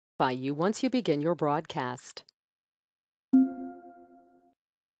notify you once you begin your broadcast.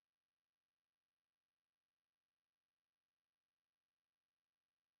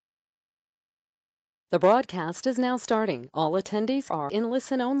 The broadcast is now starting. All attendees are in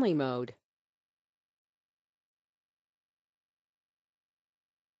listen-only mode.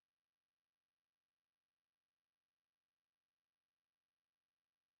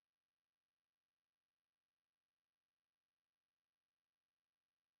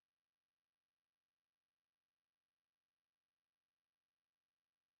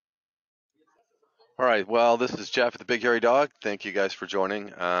 All right, well, this is Jeff at the Big Hairy Dog. Thank you guys for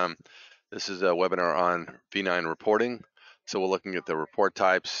joining. This is a webinar on V9 reporting. So we're looking at the report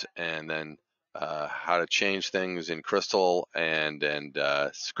types and then how to change things in Crystal and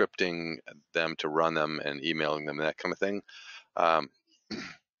scripting them to run them and emailing them, that kind of thing.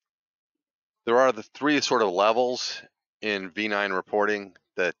 There are the three sort of levels in V9 reporting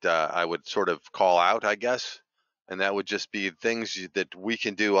that I would sort of call out, I guess. And that would just be things that we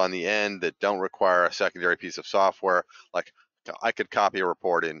can do on the end that don't require a secondary piece of software. Like I could copy a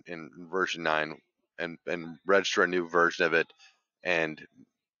report in version 9 and register a new version of it and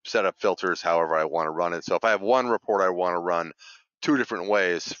set up filters however I want to run it. So if I have one report I want to run two different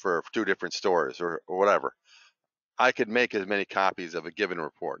ways for two different stores or whatever, I could make as many copies of a given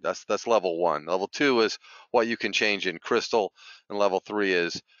report. That's level one. Level two is what you can change in Crystal, and level three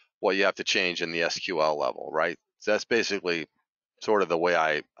is what you have to change in the SQL level, right? So that's basically sort of the way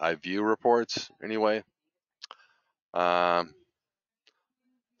I view reports anyway. So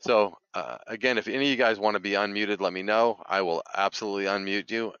again, if any of you guys want to be unmuted, let me know. I will absolutely unmute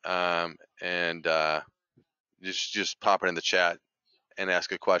you, and just pop it in the chat and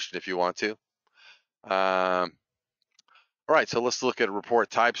ask a question if you want to. All right, so let's look at report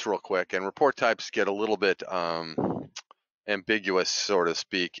types real quick. And report types get a little bit ambiguous, so to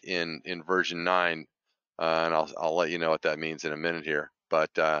speak, in version 9. And I'll let you know what that means in a minute here.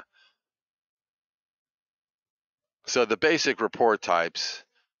 But so the basic report types,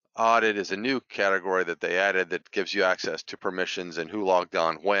 audit is a new category that they added that gives you access to permissions and who logged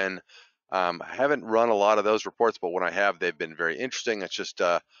on when. I haven't run a lot of those reports, but when I have, they've been very interesting. It's just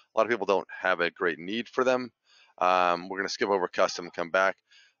a lot of people don't have a great need for them. We're going to skip over custom and come back.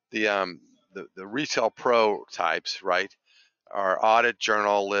 The retail pro types, right, are audit,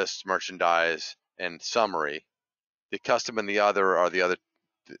 journal, list, merchandise, and summary. The custom and the other are the other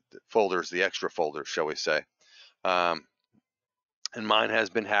folders, the extra folders, shall we say. And mine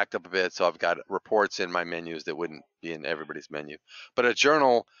has been hacked up a bit, so I've got reports in my menus that wouldn't be in everybody's menu. But a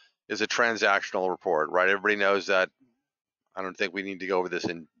journal is a transactional report, right? Everybody knows that. I don't think we need to go over this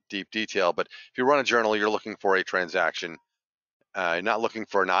in deep detail, but if you run a journal, you're looking for a transaction. You're not looking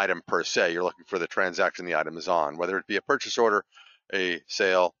for an item per se. You're looking for the transaction the item is on, whether it be a purchase order, a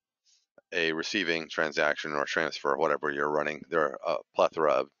sale, a receiving transaction, or a transfer, whatever you're running. There are a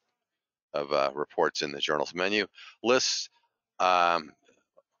plethora of reports in the journals menu. Lists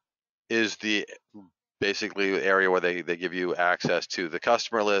is the basically area where they give you access to the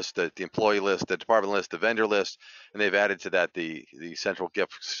customer list, the employee list, the department list, the vendor list, and they've added to that the central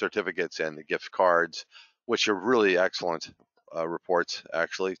gift certificates and the gift cards, which are really excellent reports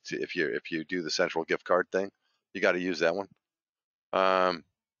actually. If you do the central gift card thing, you got to use that one.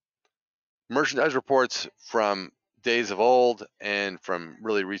 Merchandise reports from days of old and from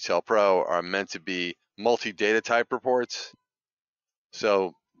really Retail Pro are meant to be multi-data type reports.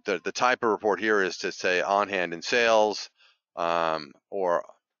 So the type of report here is to say on hand in sales, or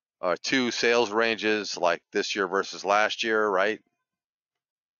two sales ranges like this year versus last year, right?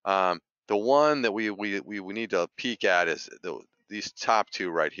 The one that we need to peek at is these top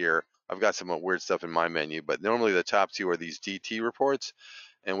two right here. I've got some weird stuff in my menu, but normally the top two are these DT reports,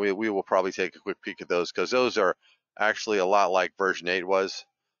 and we will probably take a quick peek at those because those are actually a lot like version 8 was.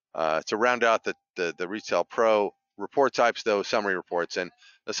 To round out the Retail Pro report types, though, summary reports, and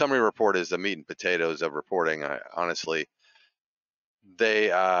the summary report is the meat and potatoes of reporting. Honestly,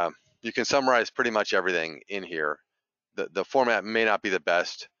 you can summarize pretty much everything in here. The format may not be the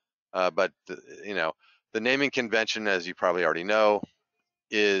best, but the naming convention, as you probably already know,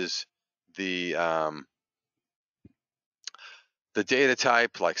 is the data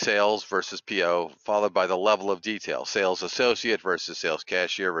type, like sales versus PO, followed by the level of detail: sales associate versus sales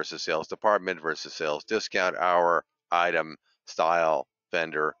cashier versus sales department versus sales discount, hour, item, style,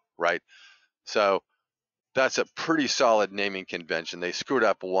 vendor, right? So that's a pretty solid naming convention. They screwed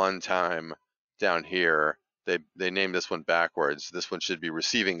up one time down here. They named this one backwards. This one should be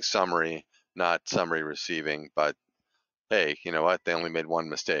receiving summary, not summary receiving. But hey, you know what? They only made one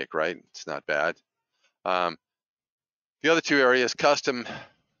mistake, right? It's not bad. The other two areas, custom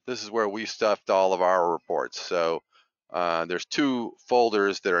this is where we stuffed all of our reports. So there's 2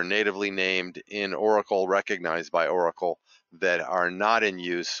 folders that are natively named in Oracle, recognized by Oracle, that are not in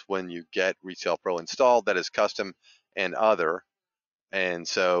use when you get Retail Pro installed. That is custom and other. And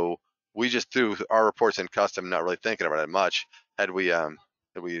so we just threw our reports in custom, not really thinking about it much. Had we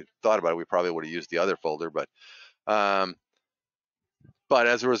thought about it, we probably would have used the other folder. But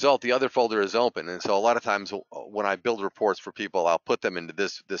as a result, the other folder is open. And so a lot of times when I build reports for people, I'll put them into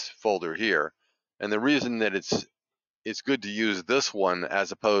this folder here. And the reason that it's good to use this one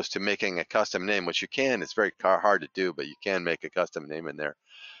as opposed to making a custom name, which you can, it's very hard to do, but you can make a custom name in there.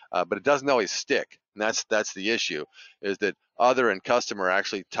 But it doesn't always stick. And that's the issue, is that other and custom are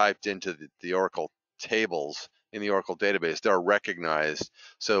actually typed into the Oracle tables in the Oracle database. They're recognized.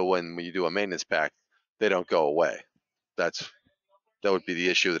 So when you do a maintenance pack, they don't go away. That would be the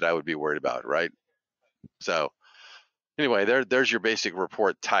issue that I would be worried about, right? So anyway, there's your basic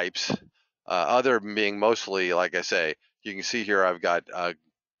report types. Other being mostly, like I say, you can see here I've got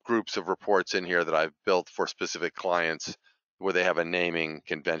groups of reports in here that I've built for specific clients where they have a naming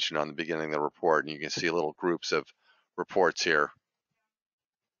convention on the beginning of the report, and you can see little groups of reports here.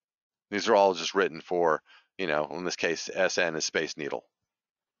 These are all just written for, in this case, SN is Space Needle.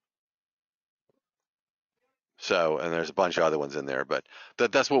 So, and there's a bunch of other ones in there, but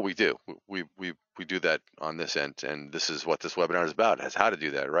that's what we do. We do that on this end, and this is what this webinar is about, is how to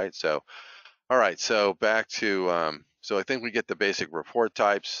do that, right? So, all right, so back to, so I think we get the basic report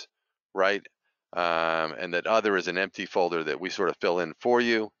types, right? And that other is an empty folder that we sort of fill in for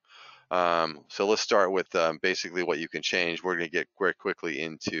you. So let's start with basically what you can change. We're going to get very quickly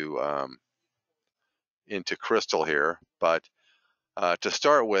into Crystal here, but to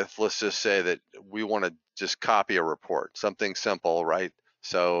start with, let's just say that we want to just copy a report, something simple, right?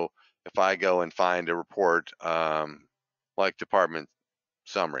 So if I go and find a report like department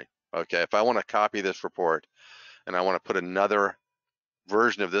summary, okay, if I want to copy this report and I want to put another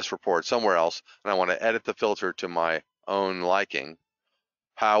version of this report somewhere else and I want to edit the filter to my own liking,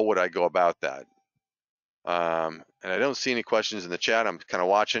 how would I go about that? And I don't see any questions in the chat. I'm kind of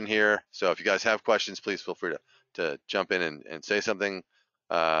watching here. So if you guys have questions, please feel free to jump in and say something.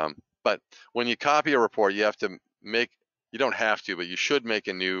 But when you copy a report, you have to you don't have to, but you should make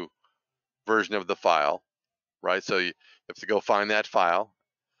a new version of the file, right? So you have to go find that file.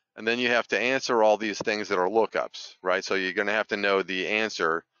 And then you have to answer all these things that are lookups, right? So you're going to have to know the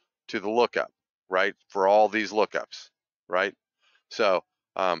answer to the lookup, right? For all these lookups, right? So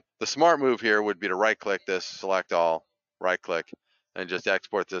the smart move here would be to right click this, select all, right click, and just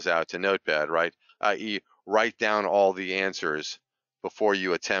export this out to Notepad, right? i.e. write down all the answers before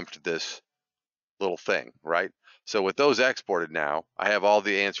you attempt this little thing, right? So with those exported now, I have all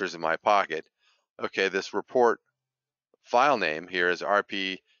the answers in my pocket. Okay, this report file name here is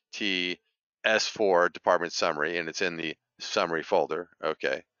RPT S4 department summary, and it's in the summary folder.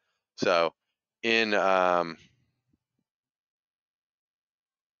 Okay, so in wrong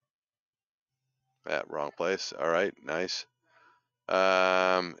place. All right, nice.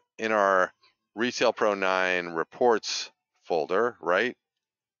 In our Retail Pro 9 reports folder, right?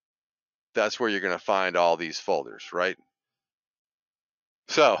 That's where you're going to find all these folders, right?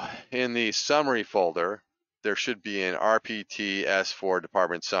 So in the summary folder, there should be an RPT S4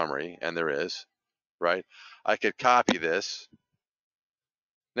 department summary, and there is, right? I could copy this.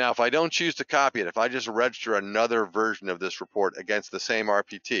 Now, if I don't choose to copy it, if I just register another version of this report against the same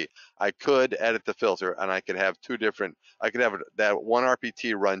RPT, I could edit the filter and I could have that one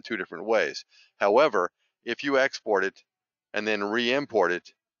RPT run 2 different ways. However, if you export it and then re-import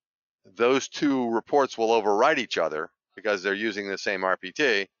it, those 2 reports will overwrite each other because they're using the same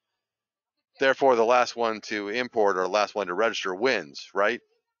RPT. Therefore, the last one to import or last one to register wins, right?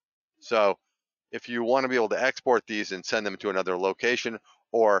 So if you want to be able to export these and send them to another location,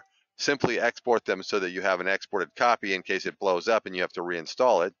 or simply export them so that you have an exported copy in case it blows up and you have to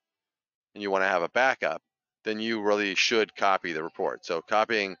reinstall it, and you want to have a backup, then you really should copy the report. So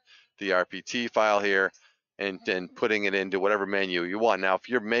copying the RPT file here and then putting it into whatever menu you want. Now, if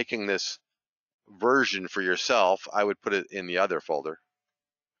you're making this version for yourself, I would put it in the other folder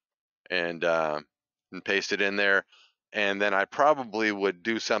and paste it in there. And then I probably would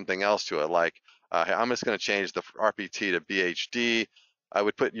do something else to it, like I'm just going to change the RPT to BHD. I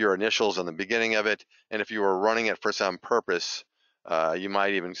would put your initials on the beginning of it, and if you were running it for some purpose, you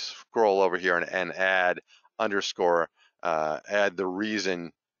might even scroll over here and add underscore, add the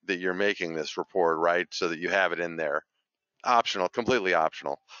reason that you're making this report, right? So that you have it in there. Optional, completely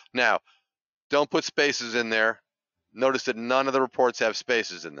optional. Now, don't put spaces in there. Notice that none of the reports have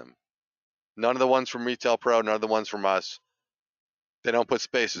spaces in them. None of the ones from Retail Pro, none of the ones from us They don't put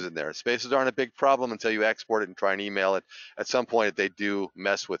spaces in there. Spaces aren't a big problem until you export it and try and email it. At some point, if they do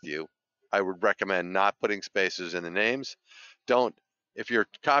mess with you, I would recommend not putting spaces in the names. If you're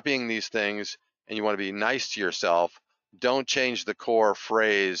copying these things and you want to be nice to yourself, don't change the core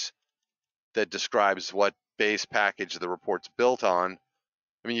phrase that describes what base package the report's built on.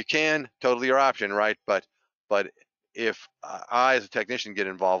 I mean, you can, totally your option, right? But if I, as a technician, get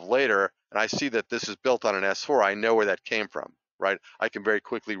involved later and I see that this is built on an S4, I know where that came from, right? I can very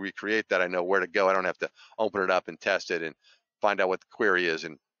quickly recreate that. I know where to go. I don't have to open it up and test it and find out what the query is,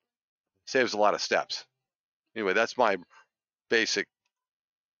 and saves a lot of steps. Anyway, that's my basic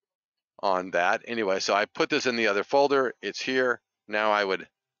on that. Anyway, so I put this in the other folder. It's here. Now I would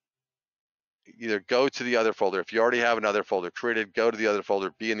either go to the other folder. If you already have another folder created, go to the other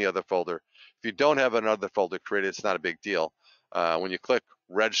folder, be in the other folder. If you don't have another folder created, it's not a big deal. When you click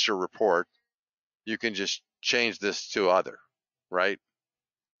register report, you can just change this to other, right?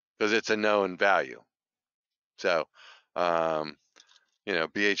 Because it's a known value. So,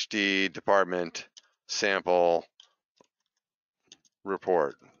 BHD department sample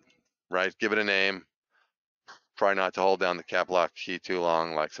report, right? Give it a name. Try not to hold down the cap lock key too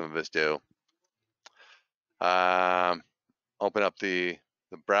long, like some of us do. Open up the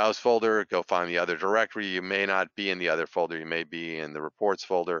browse folder, go find the other directory. You may not be in the other folder. You may be in the reports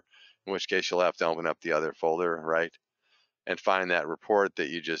folder, in which case you'll have to open up the other folder, right? And find that report that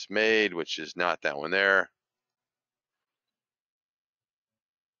you just made, which is not that one there.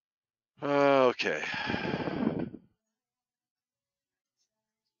 Okay.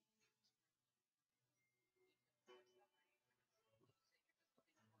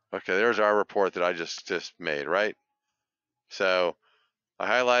 Okay, there's our report that I just made, right? So I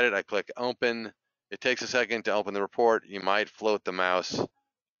highlight it, I click open. It takes a second to open the report. You might float the mouse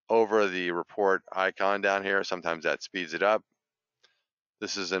over the report icon down here. Sometimes that speeds it up.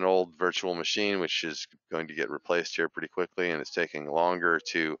 This is an old virtual machine, which is going to get replaced here pretty quickly, and it's taking longer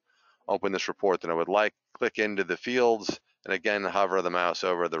to open this report than I would like. Click into the fields, and again, hover the mouse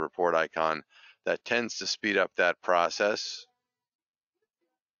over the report icon. That tends to speed up that process.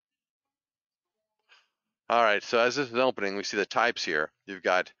 All right, so as this is opening, we see the types here. You've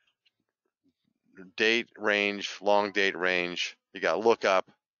got date range, long date range. You got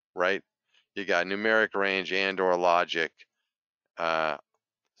lookup, right? You got numeric range and or logic.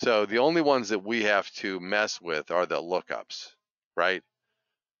 So the only ones that we have to mess with are the lookups, right?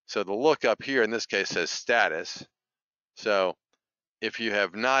 So the lookup here in this case says status. So if you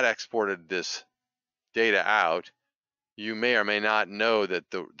have not exported this data out, you may or may not know that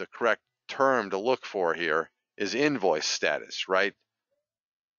the correct term to look for here is invoice status, right?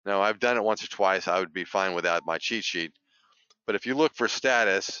 Now, I've done it once or twice. I would be fine without my cheat sheet. But if you look for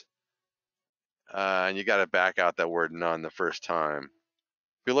status, and you got to back out that word none the first time.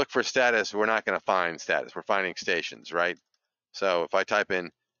 If you look for status, we're not going to find status. We're finding stations, right? So if I type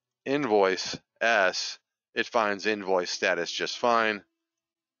in invoice S, it finds invoice status just fine.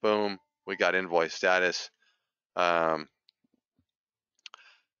 Boom, we got invoice status.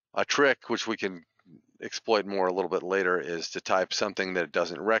 A trick which we can exploit more a little bit later is to type something that it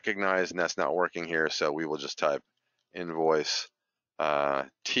doesn't recognize, and that's not working here, so we will just type invoice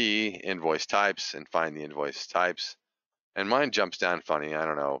invoice types, and find the invoice types. And mine jumps down funny. I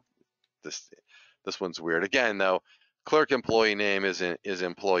don't know. This one's weird. Again, though, clerk employee name is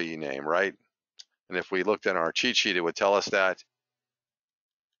employee name, right? And if we looked at our cheat sheet, it would tell us that.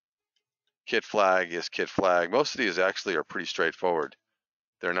 Kit flag is kit flag. Most of these actually are pretty straightforward.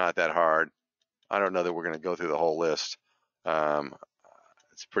 They're not that hard. I don't know that we're going to go through the whole list.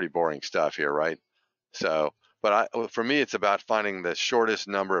 It's pretty boring stuff here, right? So, but for me, it's about finding the shortest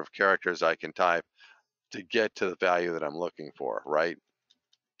number of characters I can type to get to the value that I'm looking for, right?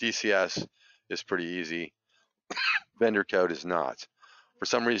 DCS is pretty easy. Vendor code is not. For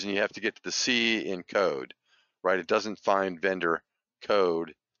some reason, you have to get to the C in code, right? It doesn't find vendor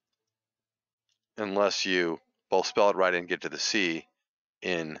code unless you both spell it right and get to the C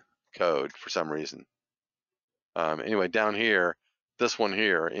in code for some reason. Anyway, down here, this one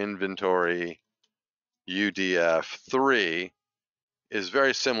here, inventory UDF3, is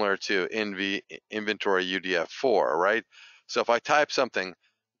very similar to inventory UDF4, right? So if I type something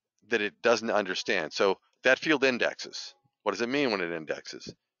that it doesn't understand, so that field indexes. What does it mean when it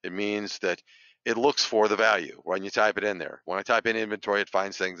indexes? It means that it looks for the value when you type it in there. When I type in inventory, it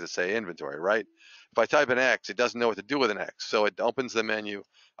finds things that say inventory, right? If I type in X, it doesn't know what to do with an X. So it opens the menu.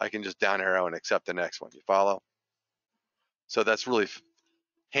 I can just down arrow and accept the next one. You follow? So that's really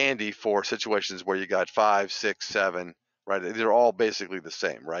handy for situations where you got 5, 6, 7, right? They're all basically the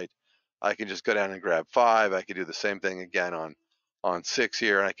same, right? I can just go down and grab 5. I can do the same thing again on on 6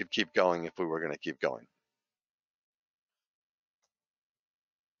 here, and I could keep going if we were going to keep going.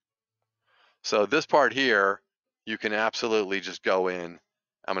 So this part here, you can absolutely just go in.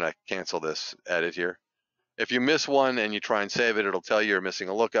 I'm going to cancel this edit here. If you miss one and you try and save it, it'll tell you you're missing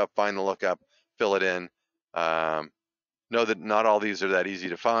a lookup. Find the lookup, fill it in. Know that not all these are that easy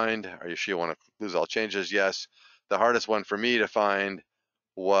to find. Are you sure you want to lose all changes? Yes. The hardest one for me to find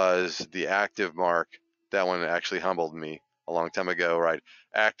was the active mark. That one actually humbled me a long time ago, right?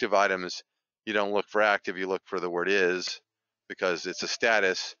 Active items, you don't look for active, you look for the word is, because it's a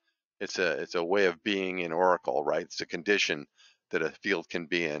status. It's a way of being in Oracle, right? It's a condition that a field can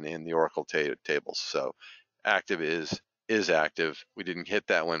be in the Oracle tables. So active is active. We didn't hit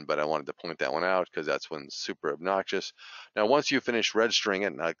that one, but I wanted to point that one out because that's one's super obnoxious. Now, once you finish registering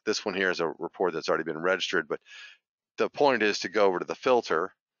it, like this one here is a report that's already been registered, but the point is to go over to the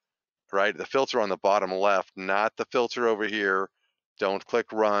filter, right? The filter on the bottom left, not the filter over here. Don't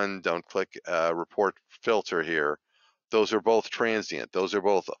click run, don't click report filter here. Those are both transient. Those are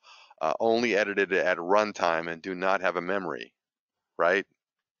both only edited at runtime and do not have a memory, right?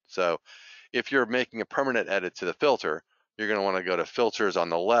 So if you're making a permanent edit to the filter, you're going to want to go to filters on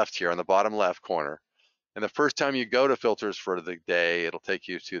the left here on the bottom left corner. And the first time you go to filters for the day, it'll take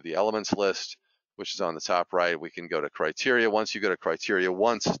you to the elements list, which is on the top right. We can go to criteria. Once you go to criteria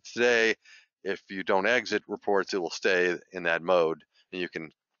once today, if you don't exit reports, it will stay in that mode, and you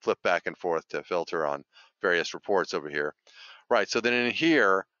can flip back and forth to filter on various reports over here. Right, so then in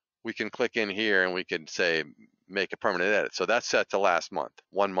here, we can click in here and we can say, make a permanent edit. So that's set to last month,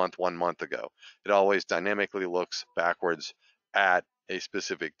 1 month ago. It always dynamically looks backwards at a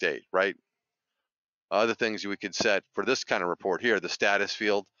specific date, right? Other things we could set for this kind of report here, the status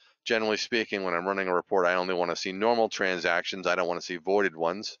field. Generally speaking, when I'm running a report, I only want to see normal transactions. I don't want to see voided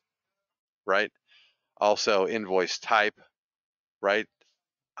ones, right? Also invoice type, right?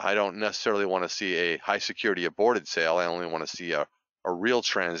 I don't necessarily want to see a high security aborted sale. I only want to see a real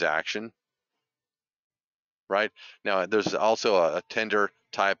transaction, right? Now, there's also a tender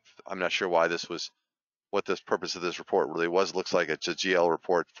type. I'm not sure why this was, what this purpose of this report really was. It looks like it's a GL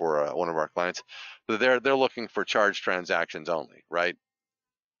report for one of our clients, but they're looking for charged transactions only, right?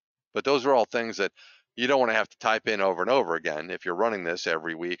 But those are all things that you don't want to have to type in over and over again if you're running this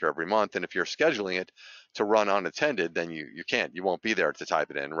every week or every month. And if you're scheduling it to run unattended, then you can't, you won't be there to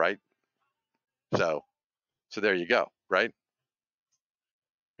type it in, right? So there you go, right?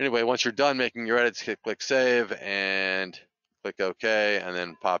 Anyway, once you're done making your edits, click save and click OK, and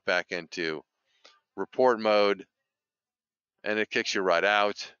then pop back into report mode, and it kicks you right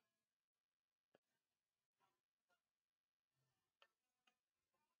out.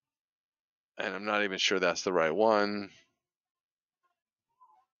 And I'm not even sure that's the right one.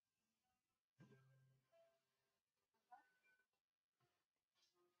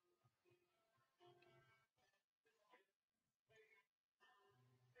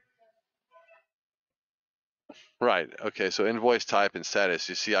 Right, okay, so invoice type and status.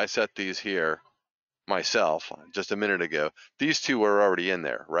 You see, I set these here myself just a minute ago. These two were already in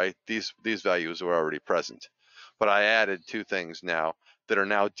there, right? These values were already present. But I added two things now that are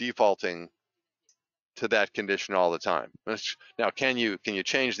now defaulting to that condition all the time. Now, can you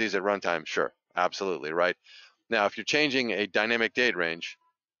change these at runtime? Sure, absolutely, right? Now, if you're changing a dynamic date range,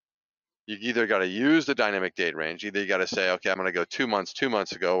 you either got to use the dynamic date range, either you got to say, okay, I'm going to go 2 months, 2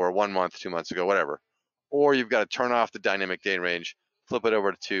 months ago, or 1 month, 2 months ago, whatever. Or you've got to turn off the dynamic date range, flip it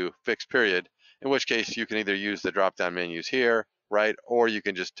over to fixed period, in which case you can either use the drop-down menus here, right? Or you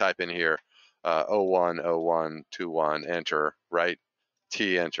can just type in here 01, 01, 21, enter, right?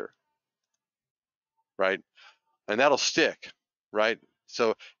 T, enter, right? And that'll stick, right?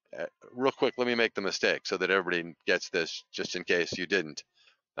 So real quick, let me make the mistake so that everybody gets this, just in case you didn't.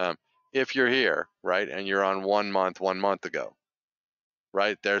 If you're here, right, and you're on 1 month ago,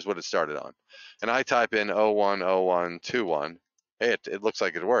 right, there's what it started on. And I type in 01, 01, 21. Hey, it looks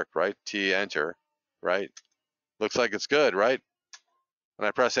like it worked, right? T, enter, right? Looks like it's good, right? When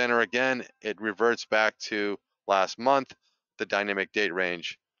I press enter again, it reverts back to last month. The dynamic date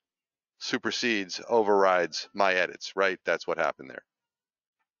range supersedes, overrides my edits, right? That's what happened there.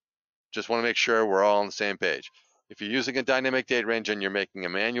 Just want to make sure we're all on the same page. If you're using a dynamic date range and you're making a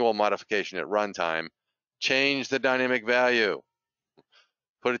manual modification at runtime, change the dynamic value.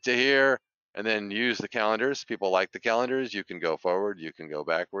 Put it to here, and then use the calendars. People like the calendars. You can go forward, you can go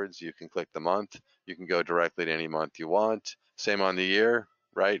backwards, you can click the month, you can go directly to any month you want. Same on the year,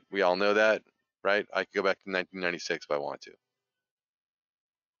 right? We all know that, right? I can go back to 1996 if I want to.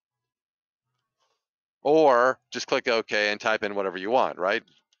 Or just click OK and type in whatever you want, right?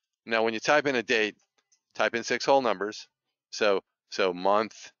 Now, when you type in a date, type in 6 whole numbers. So So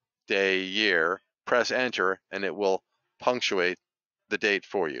month, day, year, press enter, and it will punctuate the date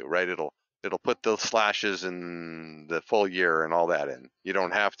for you, right? It'll put the slashes and the full year and all that in. You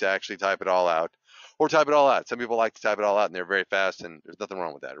don't have to actually type it all out, or type it all out. Some people like to type it all out and they're very fast, and there's nothing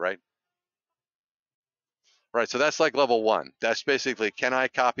wrong with that, right? Right, so that's like level 1. That's basically, can I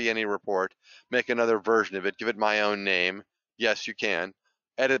copy any report, make another version of it, give it my own name? Yes, you can.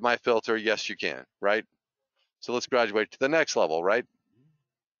 Edit my filter? Yes, you can, right? So let's graduate to the next level, right?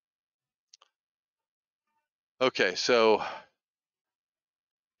 Okay, so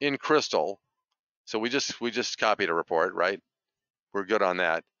in Crystal, so we just copied a report, right? We're good on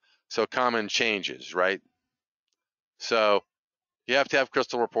that. So common changes, right? So you have to have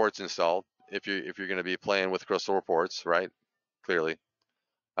Crystal reports installed if you're going to be playing with Crystal reports, right? Clearly.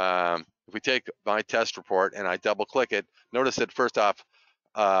 If we take my test report and I double click it, notice that first off,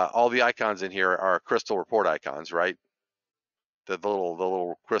 all the icons in here are Crystal report icons, right? The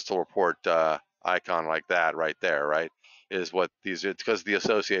little Crystal report icon like that right there, right, is what these. It's because the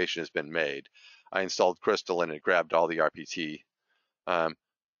association has been made. I installed Crystal and it grabbed all the RPT.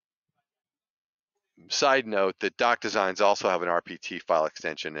 Side note that DocDesigns also have an RPT file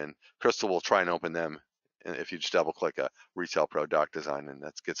extension, and Crystal will try and open them if you just double click a Retail Pro DocDesign, and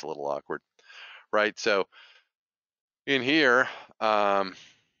that gets a little awkward, right? So in here,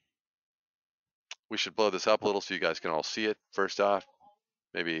 we should blow this up a little so you guys can all see it first off.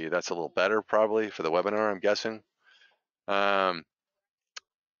 Maybe that's a little better probably for the webinar, I'm guessing.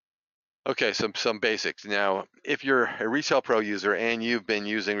 Okay, some basics. Now, if you're a Retail Pro user and you've been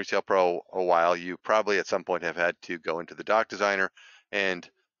using Retail Pro a while, you probably at some point have had to go into the Doc Designer and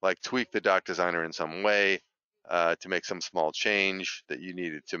like tweak the Doc Designer in some way to make some small change that you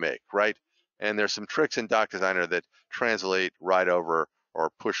needed to make, right? And there's some tricks in Doc Designer that translate right over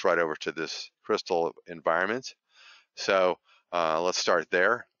or push right over to this Crystal environment. So let's start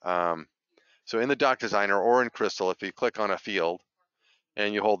there. So in the Doc Designer or in Crystal, if you click on a field,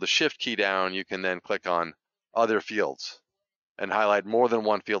 and you hold the shift key down, you can then click on other fields and highlight more than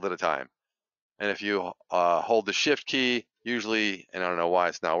one field at a time. And if you hold the shift key, usually, and I don't know why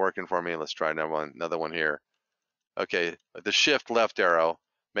it's not working for me, let's try another one here. Okay, the shift left arrow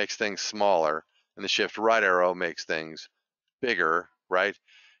makes things smaller, and the shift right arrow makes things bigger, right?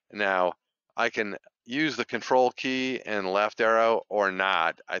 Now, I can use the control key and left arrow or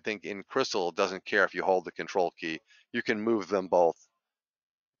not. I think in Crystal, it doesn't care if you hold the control key. You can move them both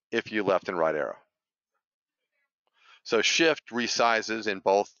if you left and right arrow. So shift resizes in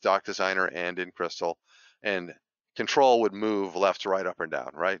both Doc Designer and in Crystal, and control would move left to right, up and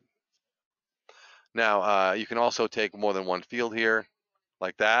down, right? Now, you can also take more than one field here,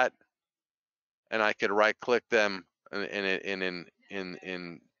 like that, and I could right click them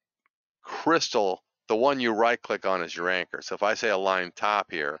in Crystal, the one you right click on is your anchor. So if I say align top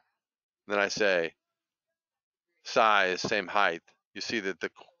here, then I say size, same height, you see that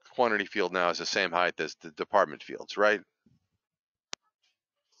the quantity field now is the same height as the department fields, right?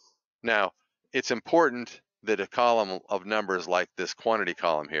 Now, it's important that a column of numbers like this quantity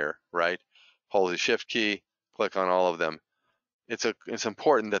column here, right? Hold the shift key, click on all of them. It's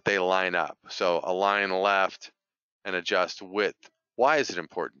important that they line up. So align left and adjust width. Why is it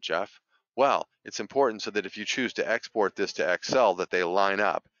important, Jeff? Well, it's important so that if you choose to export this to Excel, that they line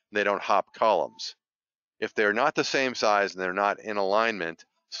up, they don't hop columns. If they're not the same size and they're not in alignment,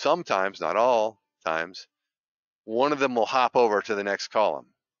 sometimes, not all times, one of them will hop over to the next column,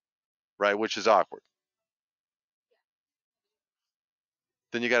 right? Which is awkward.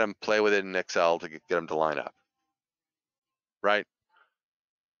 Then you got to play with it in Excel to get them to line up, right?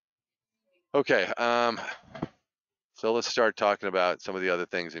 Okay, so let's start talking about some of the other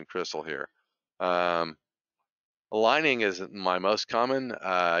things in Crystal here. Aligning is my most common.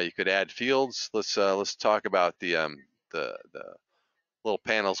 You could add fields. Let's talk about the little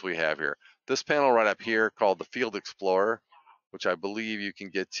panels we have here. This panel right up here called the Field Explorer, which I believe you can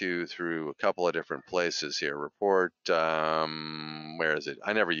get to through a couple of different places here. Report, where is it?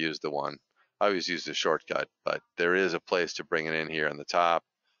 I never used the one. I always use the shortcut, but there is a place to bring it in here on the top.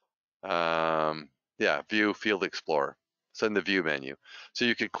 Yeah, View Field Explorer. It's in the View menu. So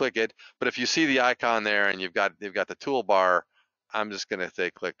you could click it, but if you see the icon there and they've got the toolbar, I'm just gonna say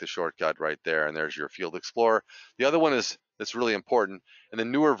click the shortcut right there, and there's your Field Explorer. The other one that's really important, and the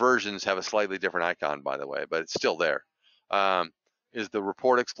newer versions have a slightly different icon, by the way, but it's still there. Is the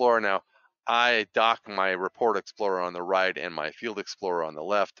Report Explorer. Now, I dock my Report Explorer on the right and my Field Explorer on the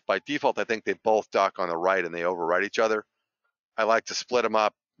left. By default, I think they both dock on the right and they overwrite each other. I like to split them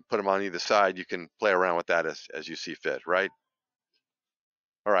up, put them on either side. You can play around with that as you see fit, right?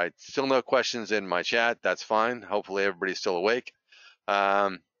 All right, still no questions in my chat. That's fine. Hopefully everybody's still awake.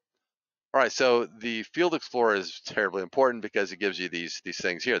 All right, so the Field Explorer is terribly important because it gives you these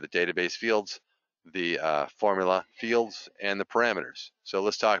things here: the database fields, the formula fields, and the parameters. So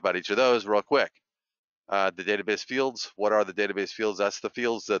let's talk about each of those real quick. The database fields. What are the database fields? That's the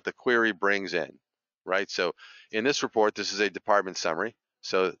fields that the query brings in, right? So in this report, this is a department summary.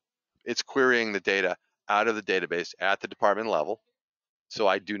 So it's querying the data out of the database at the department level. So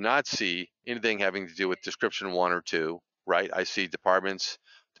I do not see anything having to do with description 1 or 2, right? I see departments,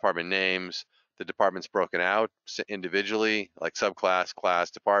 department names, the departments broken out individually, like subclass,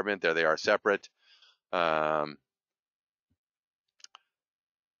 class, department. There they are separate. And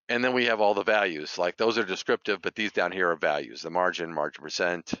then we have all the values. Like those are descriptive, but these down here are values. The margin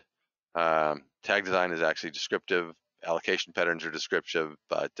percent. Tag design is actually descriptive. Allocation patterns are descriptive,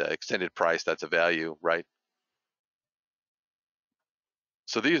 but extended price, that's a value, right?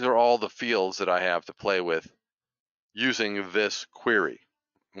 So these are all the fields that I have to play with using this query.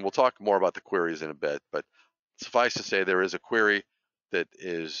 And we'll talk more about the queries in a bit, but suffice to say there is a query that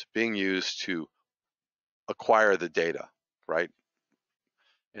is being used to acquire the data, right?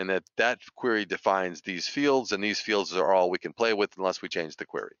 And that query defines these fields, and these fields are all we can play with unless we change the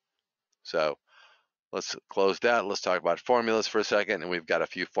query. So let's close that. Let's talk about formulas for a second, and we've got a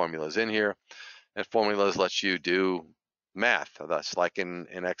few formulas in here. And formulas let you do math. That's like in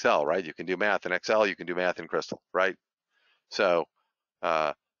Excel, right? You can do math in Excel, you can do math in Crystal, right? So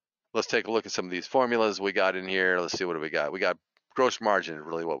let's take a look at some of these formulas we got in here. Let's see, what do we got? We got gross margin,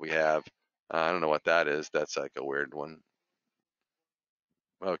 really what we have. I don't know what that is. That's like a weird one.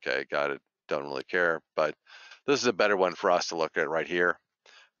 Okay, got it. Don't really care, but this is a better one for us to look at right here.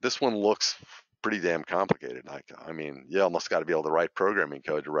 This one looks pretty damn complicated. I mean, you almost got to be able to write programming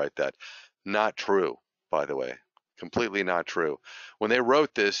code to write that. Not true, by the way. Completely not true. When they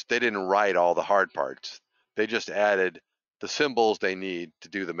wrote this, they didn't write all the hard parts. They just added the symbols they need to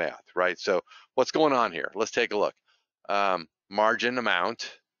do the math, right? So what's going on here? Let's take a look. Margin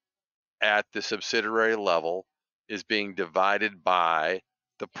amount at the subsidiary level is being divided by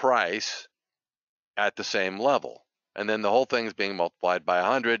the price at the same level. And then the whole thing is being multiplied by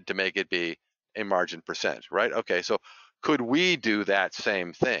 100 to make it be a margin percent, right? Okay, so could we do that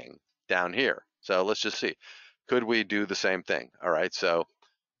same thing down here? So let's just see. Could we do the same thing? All right, so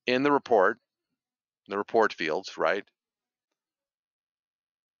in the report fields, right?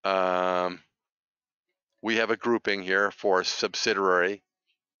 We have a grouping here for subsidiary,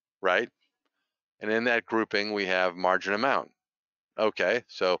 right? And in that grouping, we have margin amount. Okay,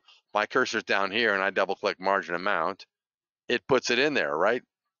 so my cursor's down here and I double click margin amount. It puts it in there, right?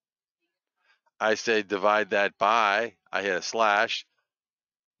 I say divide that by, I hit a slash,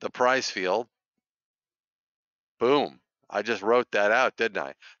 the price field, boom. I just wrote that out, didn't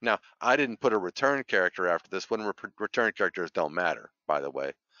I? Now, I didn't put a return character after this one. Return characters don't matter, by the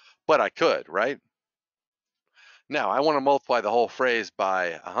way, but I could, right? Now, I want to multiply the whole phrase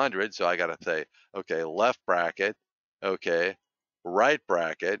by 100, so I got to say, okay, left bracket, okay, right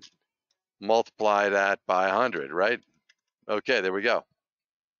bracket, multiply that by 100, right? Okay, there we go.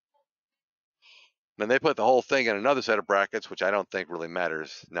 Then they put the whole thing in another set of brackets, which I don't think really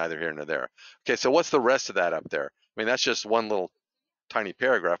matters, neither here nor there. Okay, so what's the rest of that up there? I mean, that's just one little tiny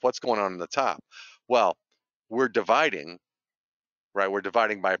paragraph. What's going on in the top? Well, we're dividing, right? We're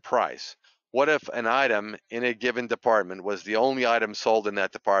dividing by price. What if an item in a given department was the only item sold in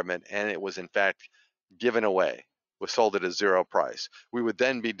that department and it was in fact given away, was sold at a zero price? We would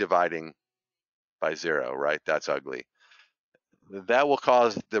then be dividing by 0, right? That's ugly. That will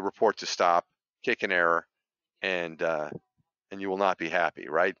cause the report to stop, kick an error, and you will not be happy,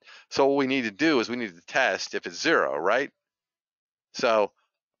 right? So what we need to do is we need to test if it's 0, right? So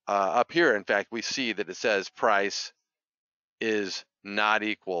up here, in fact, we see that it says price is not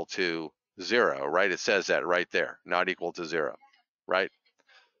equal to 0, right? It says that right there, not equal to 0, right?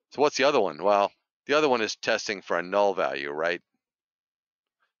 So what's the other one? Well, the other one is testing for a null value, right?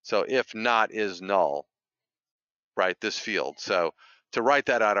 So if not is null, right, this field. So to write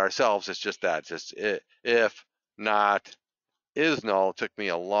that out ourselves, it's just that, just if not is null. It took me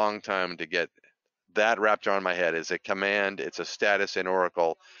a long time to get that wrapped around my head. Is a command, it's a status in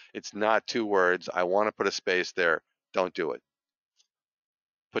Oracle. It's not 2 words. I want to put a space there. Don't do it.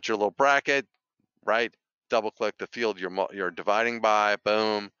 Put your little bracket, right? Double click the field you're dividing by,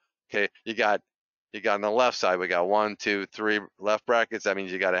 boom. Okay, you got on the left side, we got 1, 2, 3 left brackets. That means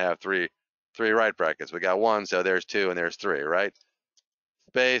you got to have three right brackets. We got 1, so there's 2 and there's 3, right?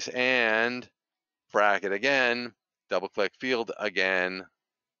 Space and bracket again, double click field again,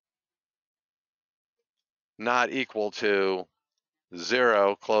 not equal to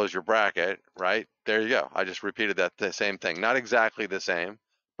 0, close your bracket, right? There you go. I just repeated that the same thing. Not exactly the same,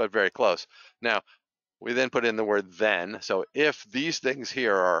 but very close. Now, we then put in the word then. So if these things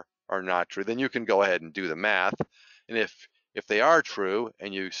here are not true, then you can go ahead and do the math. And if they are true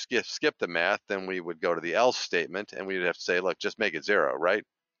and you skip the math, then we would go to the else statement and we'd have to say, look, just make it 0, right?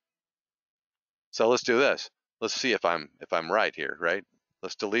 So let's do this. Let's see if I'm right here, right?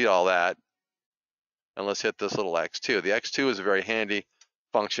 Let's delete all that and let's hit this little x2. The x2 is a very handy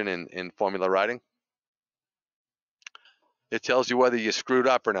function in formula writing. It tells you whether you screwed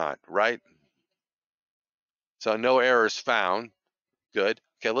up or not, right? So no errors found. Good.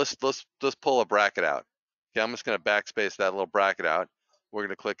 Okay, let's pull a bracket out. Okay, I'm just going to backspace that little bracket out. We're going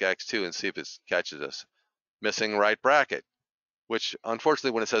to click X2 and see if it catches us. Missing right bracket, which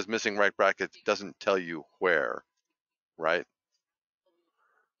unfortunately when it says missing right bracket, it doesn't tell you where, right?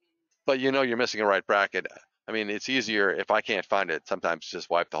 But you know you're missing a right bracket. I mean, it's easier if I can't find it, sometimes just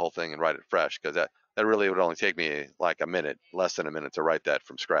wipe the whole thing and write it fresh, because that really would only take me like a minute, less than a minute to write that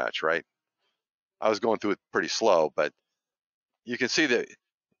from scratch, right? I was going through it pretty slow, but you can see that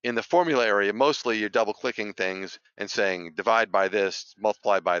in the formula area, mostly you're double clicking things and saying divide by this,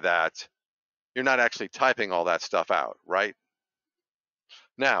 multiply by that. You're not actually typing all that stuff out, right?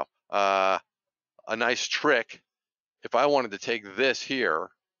 Now, a nice trick, if I wanted to take this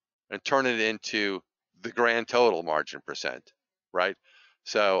here and turn it into the grand total margin percent, right?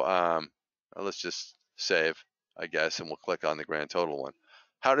 So let's just save, I guess, and we'll click on the grand total one.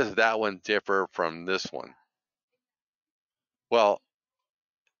 How does that one differ from this one? Well,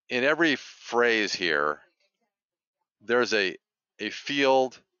 in every phrase here, there's a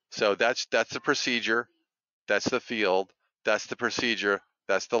field. So that's the procedure, that's the field, that's the procedure,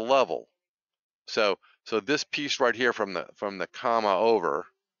 that's the level. So this piece right here from the comma over,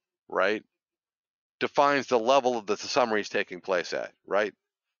 right, defines the level of the summary is taking place at, right?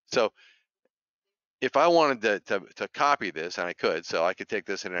 So if I wanted to copy this, and I could, so I could take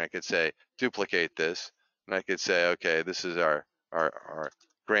this and I could say duplicate this, and I could say, okay, this is our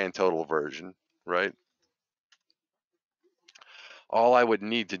grand total version, right? All I would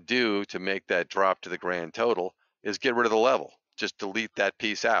need to do to make that drop to the grand total is get rid of the level. Just delete that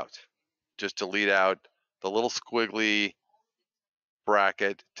piece out. Just delete out the little squiggly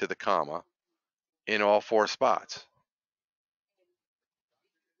bracket to the comma in all 4 spots.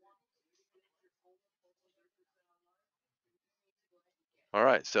 All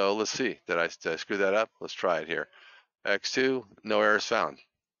right, so let's see. Did I screw that up? Let's try it here. X2, no errors found.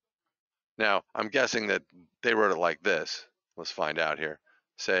 Now, I'm guessing that they wrote it like this. Let's find out here.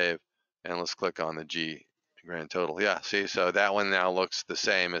 Save, and let's click on the G grand total. Yeah, see, so that one now looks the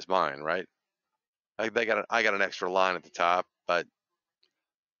same as mine, right? I got an extra line at the top, but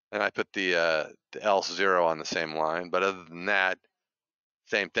and I put the else 0 on the same line. But other than that,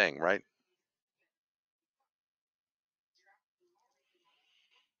 same thing, right?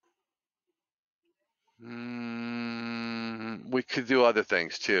 We could do other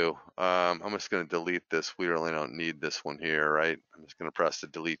things too. I'm just going to delete this. We really don't need this one here, right? I'm just going to press the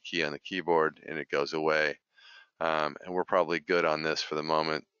delete key on the keyboard and it goes away. And we're probably good on this for the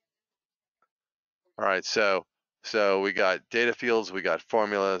moment. All right, so we got data fields, we got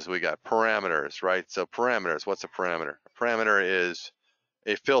formulas, we got parameters, right? So parameters, what's a parameter? A parameter is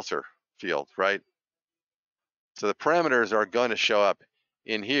a filter field, right? So the parameters are going to show up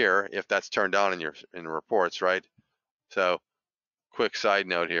in here if that's turned on in reports, right? So quick side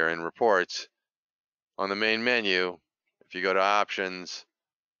note here, in reports, on the main menu, if you go to options,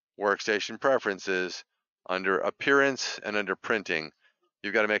 workstation preferences, under appearance and under printing,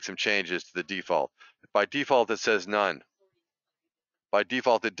 you've got to make some changes to the default. By default, it says none. By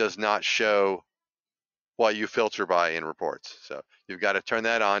default, it does not show what you filter by in reports. So you've got to turn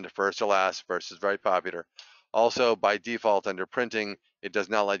that on to first or last. First is very popular. Also, by default, under printing, it does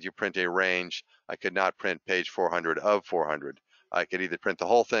not let you print a range. I could not print page 400 of 400. I could either print the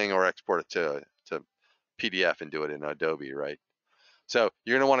whole thing or export it to PDF and do it in Adobe, right? So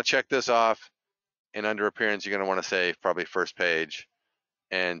you're going to want to check this off, and under appearance, you're going to want to save probably first page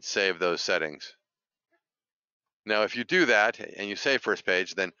and save those settings. Now, if you do that and you save first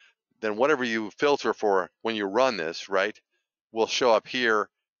page, then whatever you filter for when you run this, right, will show up here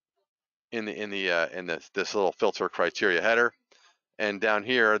in this little filter criteria header. And down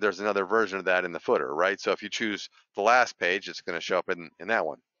here, there's another version of that in the footer, right? So if you choose the last page, it's going to show up in that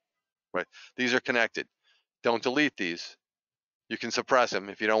one, right? These are connected. Don't delete these. You can suppress them.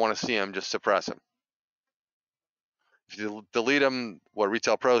 If you don't want to see them, just suppress them. If you delete them, what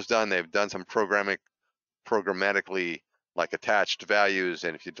Retail Pro's done, they've done some programmatically like attached values,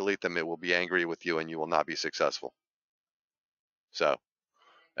 and if you delete them, it will be angry with you and you will not be successful. So,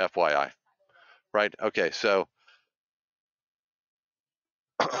 FYI. right? Okay, so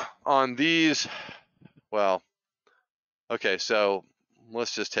on these, well, okay, so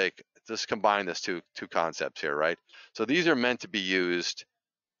let's just combine this two concepts here, right? So these are meant to be used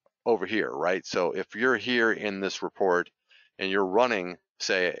over here, right? So if you're here in this report and you're running,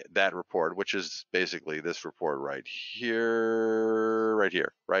 say, that report, which is basically this report right here,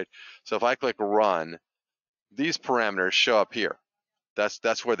 right? So if I click run, these parameters show up here.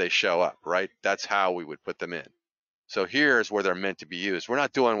 That's where they show up, right? That's how we would put them in. So here's where they're meant to be used. We're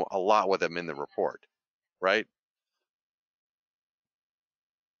not doing a lot with them in the report, right?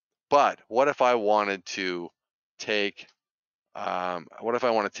 But what if I wanted to take, what if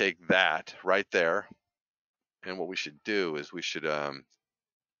I want to take that right there? And what we should do is we should,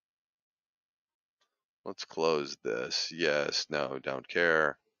 let's close this. Yes, no, don't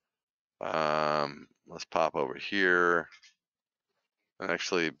care. Let's pop over here and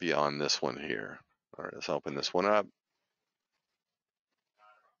actually be on this one here. All right, let's open this one up.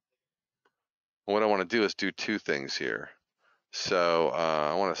 What I want to do is do two things here. So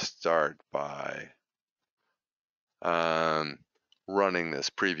I want to start by running this,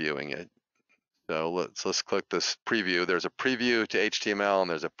 previewing it. So let's click this preview. There's a preview to HTML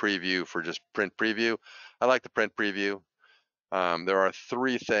and there's a preview for just print preview. I like the print preview. There are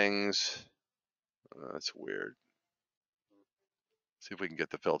three things. That's weird. See if we can get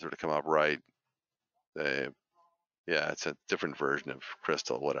the filter to come up right. Yeah, it's a different version of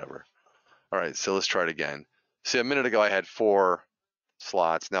Crystal, whatever. All right, so let's try it again. See, a minute ago I had 4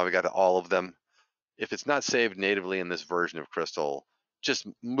 slots. Now we got all of them. If it's not saved natively in this version of Crystal, just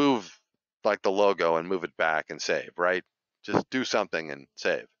move like the logo and move it back and save, right? Just do something and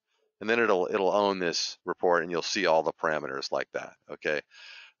save. And then it'll own this report and you'll see all the parameters like that, okay?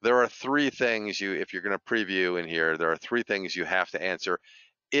 There are 3 things if you're gonna preview in here, there are 3 things you have to answer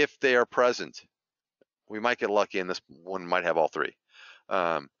if they are present. We might get lucky and this one might have all 3.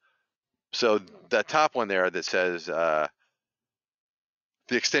 So the top one there that says the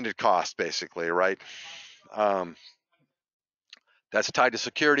extended cost, basically, right? That's tied to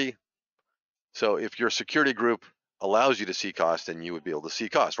security. So if your security group allows you to see cost, then you would be able to see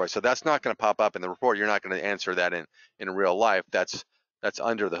cost, right? So that's not going to pop up in the report. You're not going to answer that in real life. That's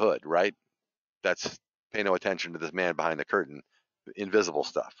under the hood, right? That's pay no attention to this man behind the curtain, invisible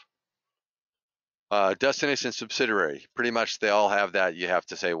stuff. Destination subsidiary, pretty much they all have that. You have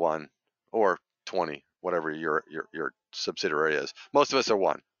to say 1 or 20, whatever your subsidiary is. Most of us are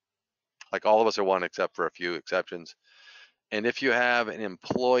 1. Like all of us are 1 except for a few exceptions. And if you have an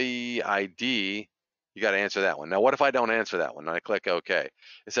employee ID, you got to answer that one. Now, what if I don't answer that one? And I click OK.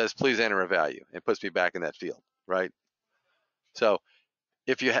 It says, please enter a value. It puts me back in that field, right? So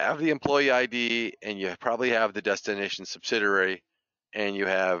if you have the employee ID and you probably have the destination subsidiary and you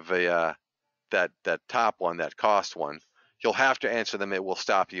have a, that top one, that cost one, you'll have to answer them. It will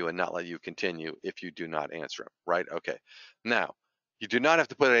stop you and not let you continue if you do not answer them, right? Okay. Now, you do not have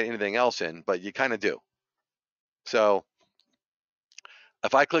to put anything else in, but you kind of do. So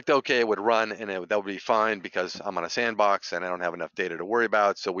if I clicked OK, it would run and that would be fine because I'm on a sandbox and I don't have enough data to worry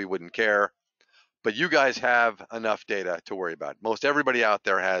about, so we wouldn't care. But you guys have enough data to worry about. Most everybody out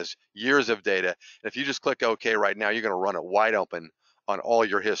there has years of data. And if you just click OK right now, you're going to run it wide open on all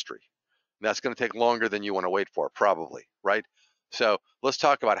your history. And that's going to take longer than you want to wait for, probably, right? So let's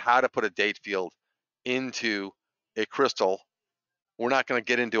talk about how to put a date field into a Crystal. We're not going to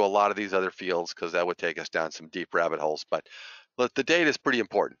get into a lot of these other fields because that would take us down some deep rabbit holes, but the data is pretty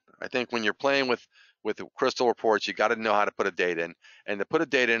important. I think when you're playing with Crystal reports, you got to know how to put a date in, and to put a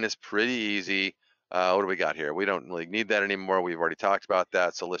date in is pretty easy. What do we got here? We don't really need that anymore. We've already talked about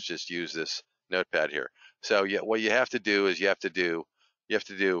that, so let's just use this notepad here. So yeah, what you have to do is you have to do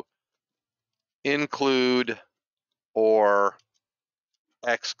include or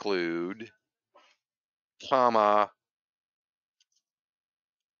exclude, comma,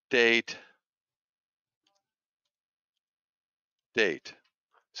 date.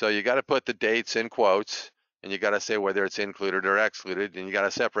 So you got to put the dates in quotes and you got to say whether it's included or excluded, and you got to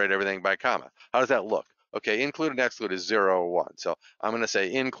separate everything by comma. How does that look? Okay, include and exclude is 0 or 1. So I'm going to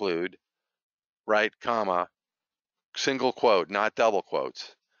say include, right, comma, single quote, not double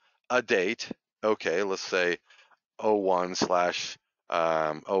quotes, a date. Okay, let's say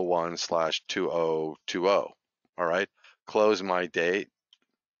 01/01/2020. All right, close my date,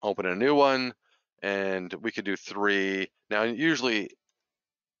 open a new one, and we could do 3. Now, usually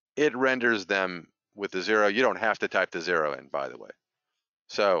it renders them with the 0. You don't have to type the 0 in, by the way.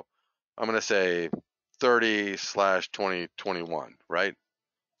 So I'm going to say 30/2021, right?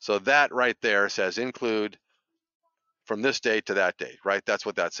 So that right there says include from this date to that date, right? That's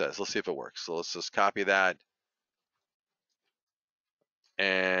what that says. Let's see if it works. So let's just copy that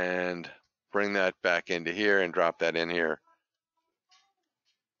and bring that back into here and drop that in here.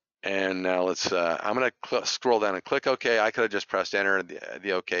 And now let's, I'm going to scroll down and click OK. I could have just pressed enter.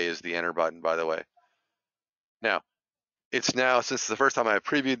 The OK is the enter button, by the way. Now, it's now, since the first time I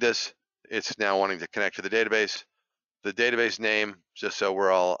previewed this, it's now wanting to connect to the database. The database name, just so we're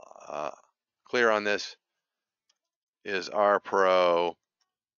all clear on this, is RPro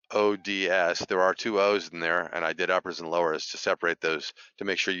ODS. There are two O's in there, and I did uppers and lowers to separate those to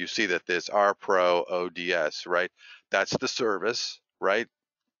make sure you see that this RPro ODS, right? That's the service, right?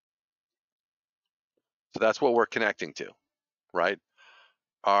 So that's what we're connecting to, right?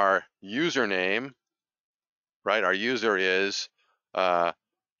 Our username, right? Our user is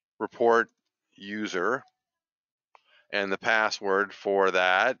report user, and the password for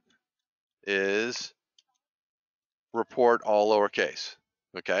that is report all lowercase,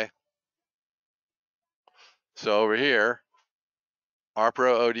 okay? So over here,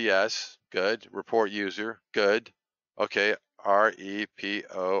 RPro ODS, good. Report user, good. Okay,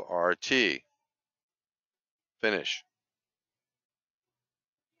 REPORT, finish.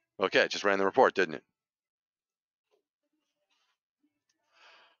 Okay, it just ran the report, didn't it?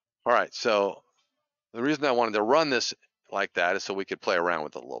 All right, so the reason I wanted to run this like that is so we could play around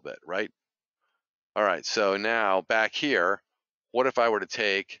with it a little bit, right? All right, so now back here, what if I were to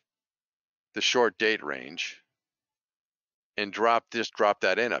take the short date range and drop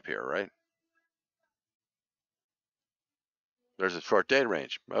that in up here, right? There's a short date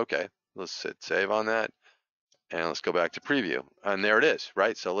range. Okay, let's hit save on that. And let's go back to preview. And there it is,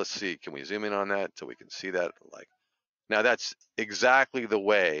 right? So let's see, can we zoom in on that so we can see that? Like, now that's exactly the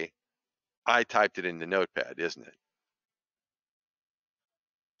way I typed it into Notepad, isn't it?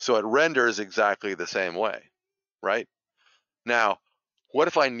 So it renders exactly the same way, right? Now, what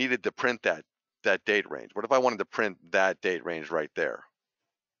if I needed to print that date range? What if I wanted to print that date range right there?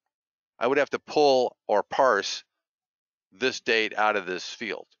 I would have to pull or parse this date out of this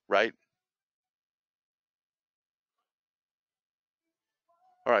field, right?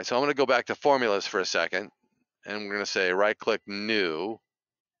 All right, so I'm going to go back to formulas for a second, and we're going to say right-click New.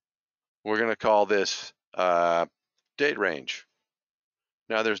 We're going to call this date range.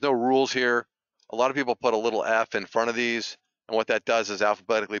 Now, there's no rules here. A lot of people put a little F in front of these, and what that does is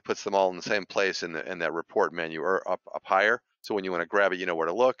alphabetically puts them all in the same place in that report menu or up higher. So when you want to grab it, you know where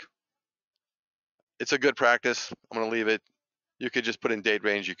to look. It's a good practice. I'm going to leave it. You could just put in date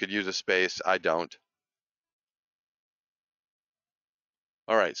range. You could use a space. I don't.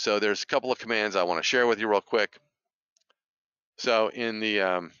 All right, so there's a couple of commands I want to share with you real quick. So in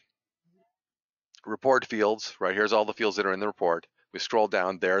the report fields, right, here's all the fields that are in the report. We scroll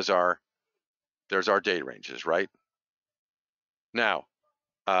down, there's our date ranges, right? Now,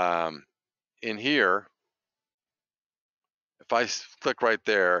 in here, if I click right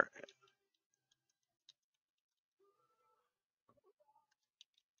there,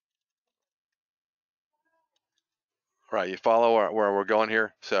 right, you follow where we're going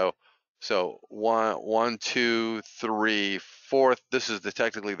here? So one, two, three, fourth, this is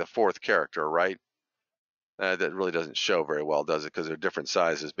technically the fourth character, right? That really doesn't show very well, does it? Because they're different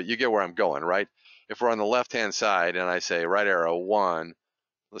sizes, but you get where I'm going, right? If we're on the left-hand side and I say right arrow 1,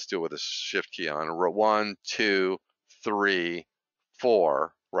 let's do it with a shift key on, 1, 2, 3,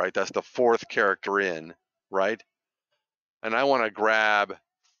 4, right? That's the fourth character in, right? And I want to grab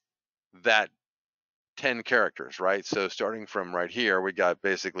that 10 characters, right? So starting from right here, we got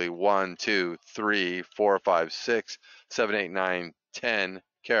basically 1, 2, 3, 4, 5, 6, 7, 8, 9, 10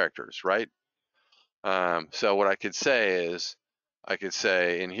 characters, right? So what I could say is, I could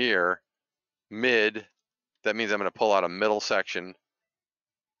say in here, mid, that means I'm going to pull out a middle section,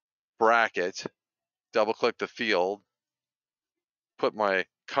 bracket, double click the field, put my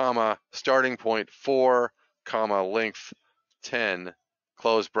comma, starting point 4, comma, length 10,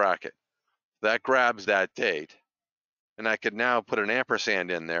 close bracket. That grabs that date. And I could now put an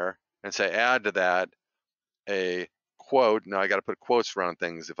ampersand in there and say add to that a quote. Now I got to put quotes around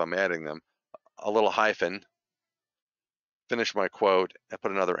things if I'm adding them. A little hyphen, finish my quote, and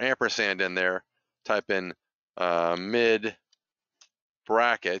put another ampersand in there, type in mid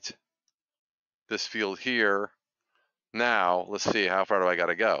bracket, this field here. Now let's see, how far do I got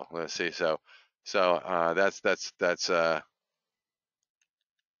to go? Let's see. So that's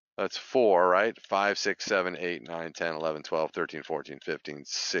 4, right? 5, 6, 7, 8, 9, 10, 11, 12, 13, 14, 15,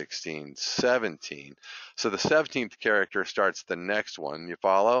 16, 17. So the 17th character starts the next one. You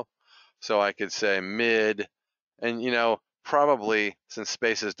follow? So I could say mid, and you know, probably since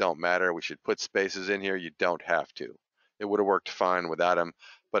spaces don't matter, we should put spaces in here. You don't have to. It would have worked fine without them.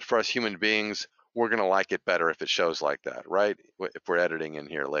 But for us human beings, we're going to like it better if it shows like that, right? If we're editing in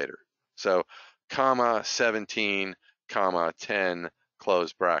here later. So, comma 17, comma 10,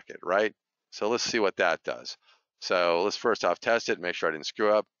 close bracket, right? So let's see what that does. So let's first off test it, make sure I didn't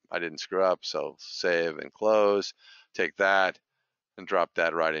screw up. I didn't screw up, so save and close. Take that and drop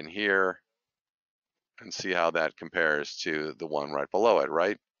that right in here and see how that compares to the one right below it,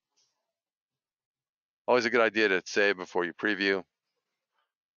 right? Always a good idea to save before you preview.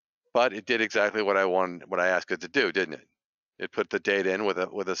 But it did exactly what I wanted, what I asked it to do, didn't it? It put the data in with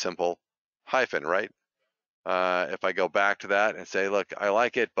a simple hyphen, right? If I go back to that and say, look, I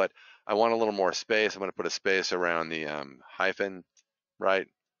like it, but I want a little more space, I'm going to put a space around the hyphen, right?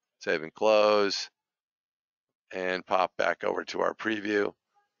 Save and close, and pop back over to our preview.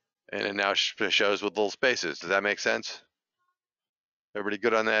 And it now shows with little spaces. Does that make sense? Everybody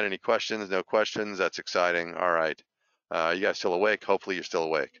good on that? Any questions? No questions? That's exciting. All right. You guys still awake? Hopefully you're still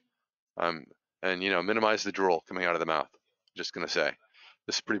awake. And minimize the drool coming out of the mouth. Just gonna say,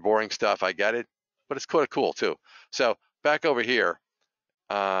 this is pretty boring stuff. I get it, but it's kind of cool too. So back over here,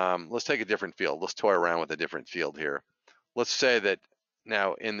 let's take a different field. Let's toy around with a different field here. Let's say that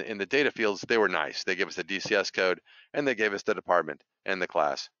now in the data fields, they were nice. They gave us the DCS code and they gave us the department and the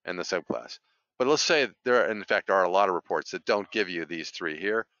class and the subclass. But let's say there, in fact, are a lot of reports that don't give you these three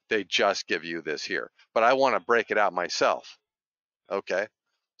here. They just give you this here. But I want to break it out myself. Okay.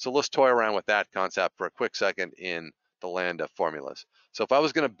 So let's toy around with that concept for a quick second in the land of formulas. So if I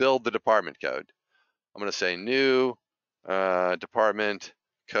was going to build the department code, I'm going to say new department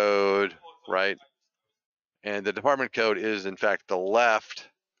code, right? And the department code is in fact the left,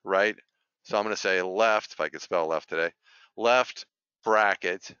 right? So I'm going to say left, if I could spell left today, left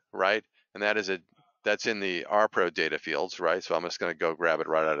bracket, right? And that's in the RPro data fields, right? So I'm just going to go grab it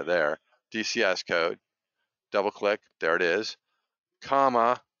right out of there. DCS code, double click, there it is,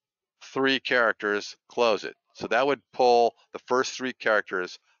 comma, 3 characters, close it. So that would pull the first 3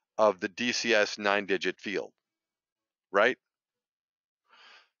 characters of the DCS 9-digit field, right?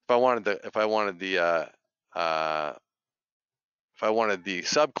 If I wanted the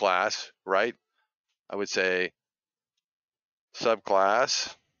subclass, right, I would say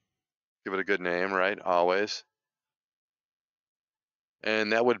subclass, give it a good name, right, always.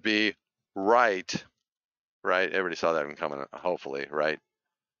 And that would be right? Everybody saw that one coming, hopefully, right?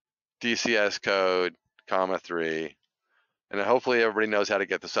 DCS code, comma 3. And hopefully everybody knows how to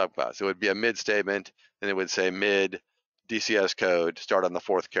get the subclass. It would be a mid statement, and it would say mid DCS code, start on the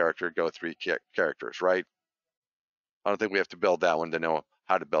 4th character, go 3 characters, right? I don't think we have to build that one to know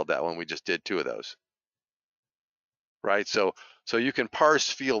how to build that one. We just did 2 of those, right? So you can parse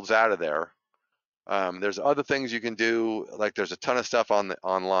fields out of there. There's other things you can do, like there's a ton of stuff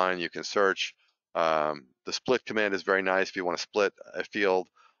online you can search. The split command is very nice if you want to split a field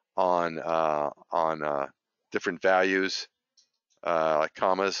on different values, like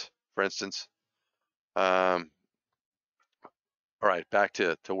commas, for instance. All right, back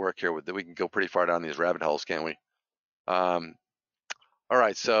to work here. We can go pretty far down these rabbit holes, can't we? All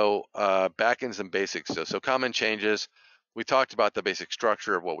right, so back in some basics. So common changes. We talked about the basic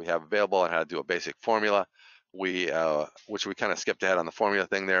structure of what we have available and how to do a basic formula. Which we kind of skipped ahead on the formula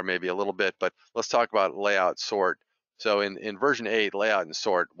thing there, maybe a little bit, but let's talk about layout sort. So in version 8, layout and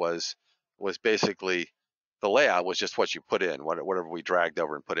sort was basically, the layout was just what you put in, whatever we dragged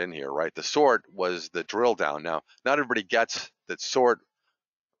over and put in here, right? The sort was the drill down. Now, not everybody gets that sort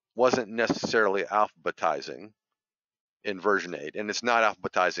wasn't necessarily alphabetizing in version 8, and it's not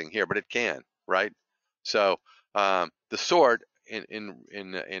alphabetizing here, but it can, right? So the sort in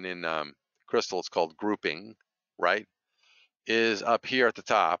Crystal, it's called grouping, right? Is up here at the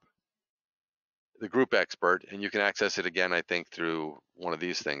top, the group expert, and you can access it again, I think, through one of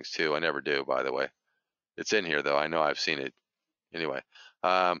these things too. I never do, by the way. It's in here though. I know I've seen it. Anyway,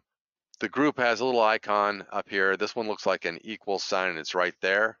 the group has a little icon up here. This one looks like an equal sign, and it's right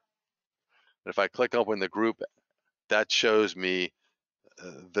there. And if I click open the group, that shows me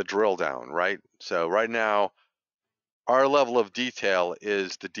the drill down, right? So right now, our level of detail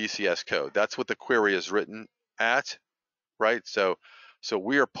is the DCS code. That's what the query is written at, right? So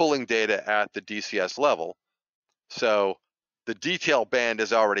we are pulling data at the DCS level. So the detail band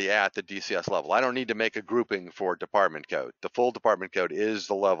is already at the DCS level. I don't need to make a grouping for department code. The full department code is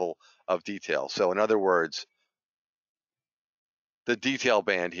the level of detail. So in other words, the detail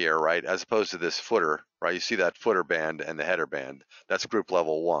band here, right, as opposed to this footer, right? You see that footer band and the header band. That's group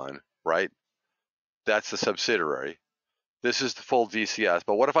level 1, right? That's the subsidiary. This is the full DCS.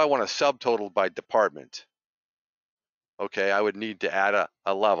 But what if I want a subtotal by department? Okay, I would need to add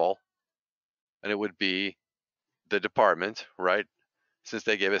a level, and it would be the department, right? Since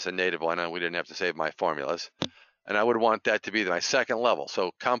they gave us a native one and we didn't have to save my formulas. And I would want that to be my second level. So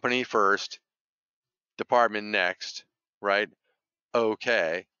company first, department next, right?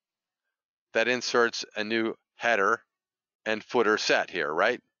 Okay. That inserts a new header and footer set here,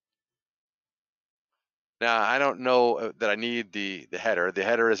 right? Now, I don't know that I need the header. The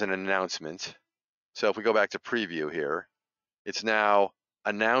header is an announcement. So if we go back to preview here, it's now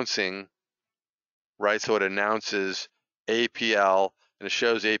announcing, right? So it announces APL, and it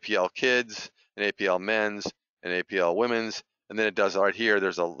shows APL kids and APL men's and APL women's, and then it does right here.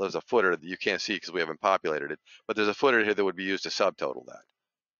 There's a footer that you can't see because we haven't populated it, but there's a footer here that would be used to subtotal that.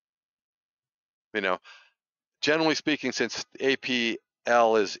 You know, generally speaking, since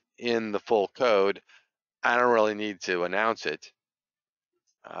APL is in the full code, I don't really need to announce it.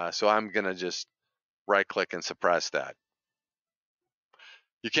 So I'm gonna just right click and suppress that.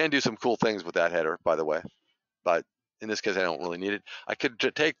 You can do some cool things with that header, by the way, but in this case, I don't really need it. I could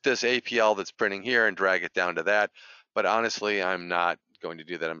take this APL that's printing here and drag it down to that, but honestly, I'm not going to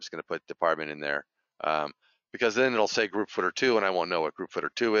do that. I'm just going to put department in there because then it'll say group footer 2 and I won't know what group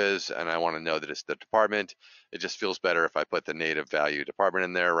footer 2 is, and I want to know that it's the department. It just feels better if I put the native value department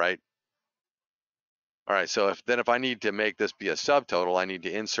in there, right? All right, so if I need to make this be a subtotal, I need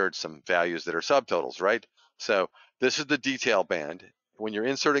to insert some values that are subtotals, right? So this is the detail band. When you're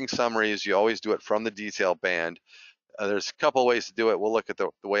inserting summaries, you always do it from the detail band. There's a couple of ways to do it. We'll look at the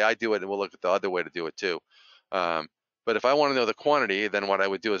way I do it, and we'll look at the other way to do it too. But if I want to know the quantity, then what I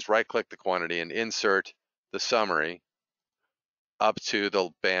would do is right-click the quantity and insert the summary up to the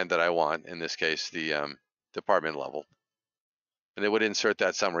band that I want, in this case, the department level. And it would insert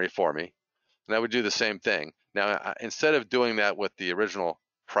that summary for me. And I would do the same thing. Now, instead of doing that with the original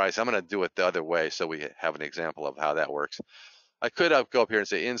price, I'm going to do it the other way so we have an example of how that works. I could go up here and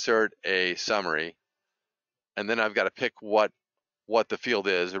say insert a summary, and then I've got to pick what the field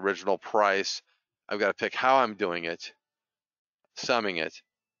is, original price. I've got to pick how I'm doing it, summing it,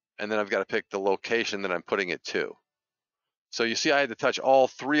 and then I've got to pick the location that I'm putting it to. So you see I had to touch all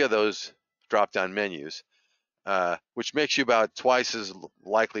three of those drop-down menus, which makes you about twice as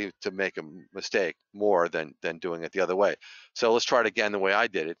likely to make a mistake more than doing it the other way. So let's try it again the way I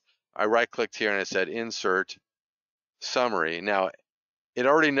did it. I right-clicked here and I said insert summary. Now, it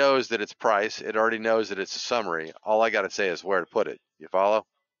already knows that it's price. It already knows that it's a summary. All I got to say is where to put it. You follow?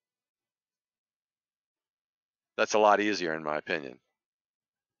 That's a lot easier in my opinion.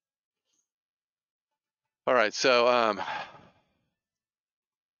 All right, so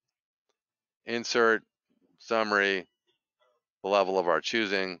insert summary, the level of our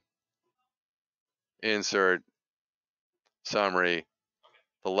choosing, insert summary,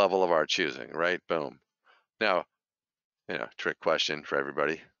 the level of our choosing, right? Boom. Now, trick question for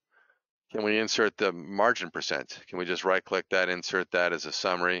everybody. Can we insert the margin percent? Can we just right click that, insert that as a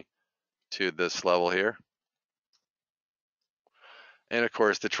summary to this level here? And of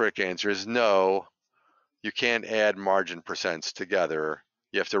course, the trick answer is no. You can't add margin percents together.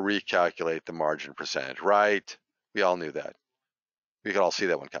 You have to recalculate the margin percent, right? We all knew that. We could all see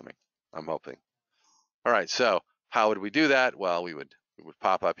that one coming, I'm hoping. All right, so how would we do that? Well, we would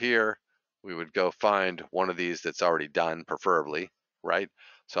pop up here. We would go find one of these that's already done, preferably, right?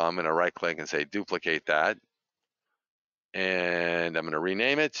 So I'm going to right click and say duplicate that. And I'm going to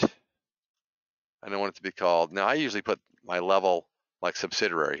rename it. I don't want it to be called. Now I usually put my level, like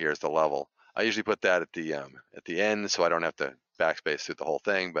subsidiary here is the level. I usually put that at the end so I don't have to backspace through the whole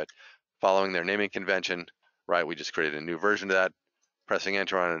thing, but following their naming convention, right, we just created a new version of that. Pressing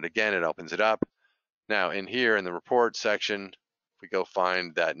enter on it again, it opens it up. Now in here in the report section, if we go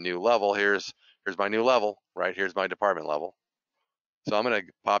find that new level, here's my new level, right? Here's my department level. So I'm going to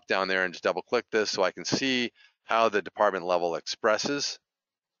pop down there and just double click this so I can see how the department level expresses.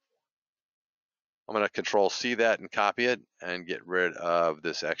 I'm going to control C that and copy it and get rid of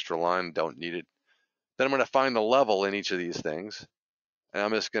this extra line, don't need it. Then I'm going to find the level in each of these things, and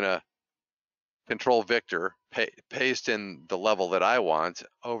I'm just going to control Victor, paste in the level that I want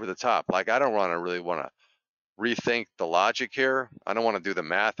over the top. Like I don't really want to rethink the logic here. I don't want to do the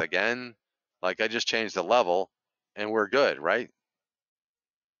math again. Like I just changed the level and we're good, right?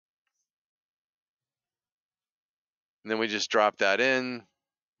 And then we just drop that in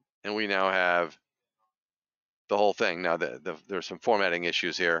and we now have the whole thing. Now there's some formatting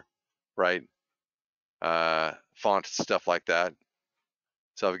issues here, right? Font, stuff like that.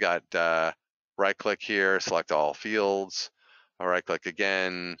 So I've got right click here, select all fields. I'll right click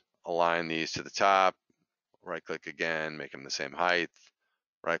again, align these to the top. Right click again, make them the same height.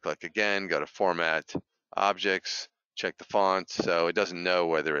 Right click again, go to format objects, check the font. So it doesn't know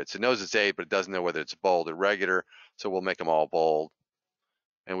whether it knows it's 8, but it doesn't know whether it's bold or regular. So we'll make them all bold,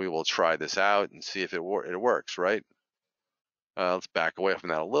 and we will try this out and see if it works, right? Let's back away from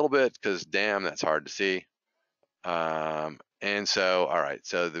that a little bit because damn, that's hard to see. And so, all right,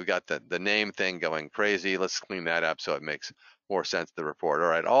 so we've got the name thing going crazy. Let's clean that up so it makes more sense to the report. All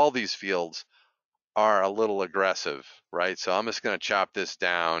right, all these fields are a little aggressive, right? So I'm just going to chop this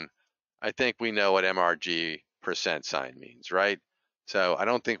down. I think we know what MRG %sign means, right? So I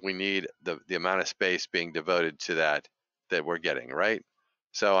don't think we need the amount of space being devoted to that we're getting, right?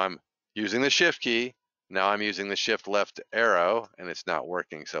 So I'm using the shift key. Now I'm using the shift left arrow and it's not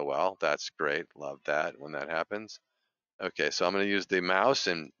working so well. That's great. Love that when that happens. Okay, so I'm going to use the mouse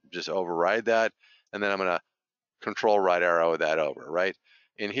and just override that. And then I'm going to control right arrow that over, right?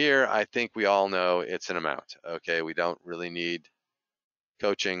 In here, I think we all know it's an amount. Okay, we don't really need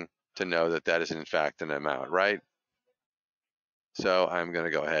coaching to know that that is in fact an amount, right? So I'm going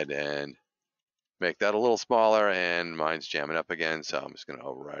to go ahead and make that a little smaller, and mine's jamming up again. So I'm just going to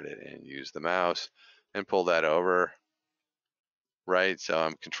override it and use the mouse and pull that over, right? So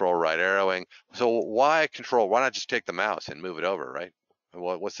I'm control right arrowing. So why control? Why not just take the mouse and move it over, right?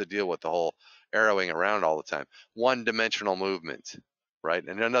 What's the deal with the whole arrowing around all the time? One-dimensional movement, right?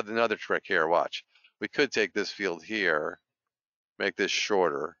 And another trick here, watch. We could take this field here, make this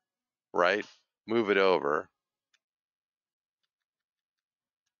shorter, right? Move it over,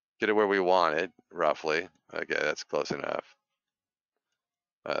 get it where we want it, roughly. Okay, that's close enough.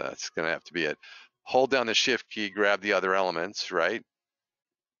 That's gonna have to be it. Hold down the shift key, grab the other elements, right?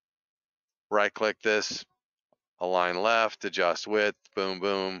 Right click this, align left, adjust width, boom,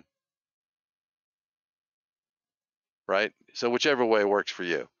 boom, right? So whichever way works for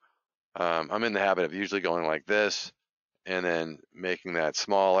you. I'm in the habit of usually going like this and then making that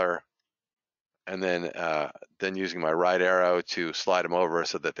smaller and then using my right arrow to slide them over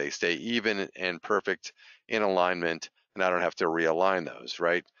so that they stay even and perfect in alignment and I don't have to realign those,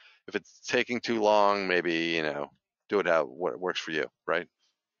 right? If it's taking too long, maybe, do it how what works for you, right?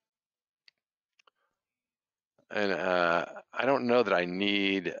 And I don't know that I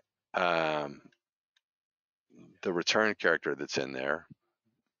need the return character that's in there.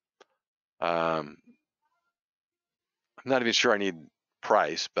 I'm not even sure I need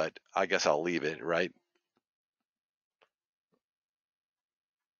price, but I guess I'll leave it, right?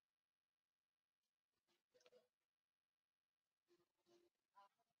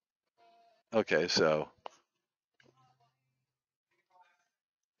 Okay, so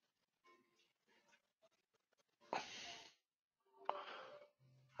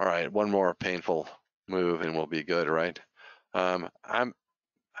all right, one more painful move and we'll be good, right? I'm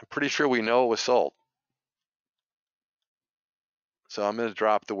pretty sure we know it was sold. So I'm going to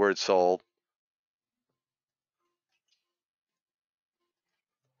drop the word sold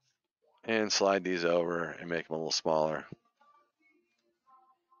and slide these over and make them a little smaller.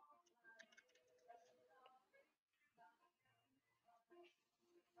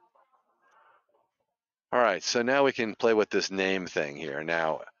 All right, so now we can play with this name thing here.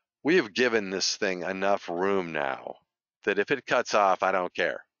 Now, we have given this thing enough room now that if it cuts off, I don't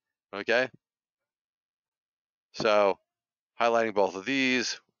care, okay? So highlighting both of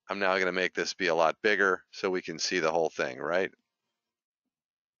these, I'm now going to make this be a lot bigger so we can see the whole thing, right?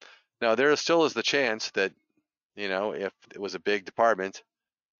 Now, there still is the chance that, if it was a big department,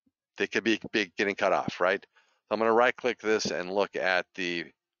 they could be getting cut off, right? So I'm going to right click this and look at the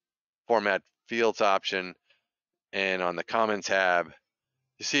format fields option, and on the comment tab,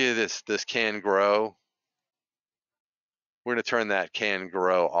 you see this can grow. We're going to turn that can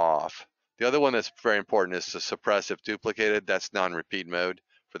grow off. The other one that's very important is to suppress if duplicated. That's non-repeat mode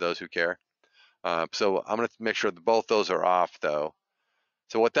for those who care. So I'm going to make sure that both those are off though.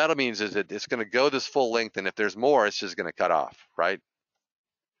 So what that means is that it's going to go this full length, and if there's more, it's just going to cut off, right?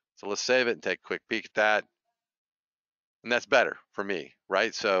 So let's save it and take a quick peek at that. And that's better for me,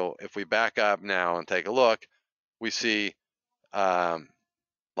 right? So if we back up now and take a look, we see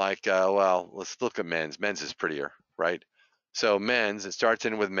well, let's look at men's. Men's is prettier, right? So men's, it starts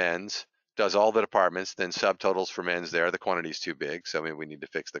in with men's, does all the departments, then subtotals for men's there. The quantity's too big, so maybe we need to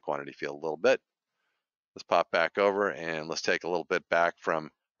fix the quantity field a little bit. Let's pop back over and let's take a little bit back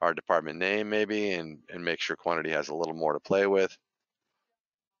from our department name maybe and make sure quantity has a little more to play with.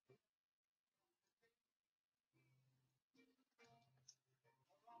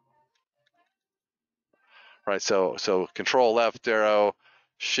 Right, so control left arrow,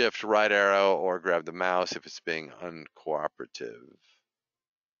 shift right arrow, or grab the mouse if it's being uncooperative.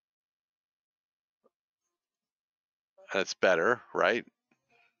 That's better, right?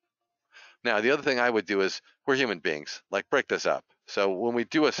 Now, the other thing I would do is, we're human beings, like break this up. So when we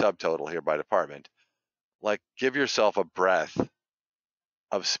do a subtotal here by department, like give yourself a breath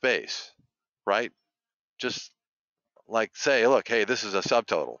of space, right? Just like say, look, hey, this is a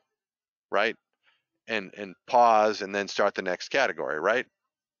subtotal, right? And pause and then start the next category, right?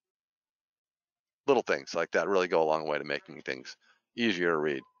 Little things like that really go a long way to making things easier to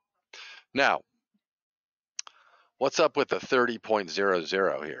read. Now, what's up with the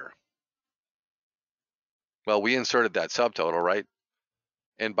 30.00 here? Well, we inserted that subtotal, right?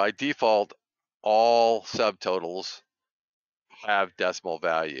 And by default, all subtotals have decimal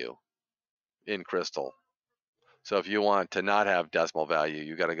value in Crystal. So if you want to not have decimal value,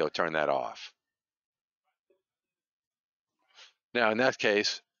 you got to go turn that off. Now, in that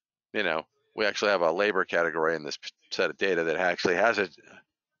case, we actually have a labor category in this set of data that actually has a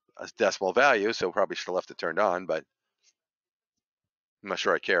decimal value, so probably should have left it turned on, but I'm not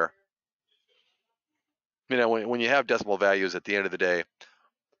sure I care. When you have decimal values at the end of the day,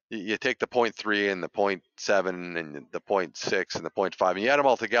 you take the 0.3 and the 0.7 and the 0.6 and the 0.5, and you add them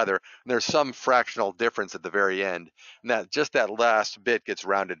all together, and there's some fractional difference at the very end, and that last bit gets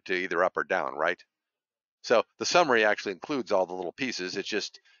rounded to either up or down, right? So the summary actually includes all the little pieces.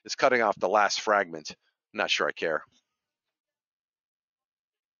 It's cutting off the last fragment. I'm not sure I care.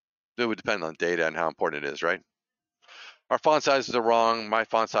 It would depend on data and how important it is, right? Our font sizes are wrong. My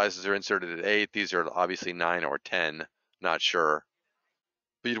font sizes are inserted at 8. These are obviously 9 or 10. Not sure.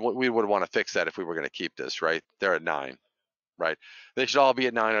 We would want to fix that if we were going to keep this, right? They're at 9, right? They should all be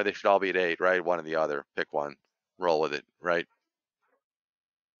at 9 or they should all be at 8, right? One or the other. Pick one. Roll with it, right?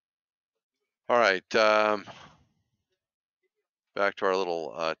 All right. Back to our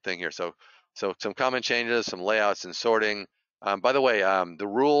little thing here. So some common changes, some layouts and sorting. By the way, the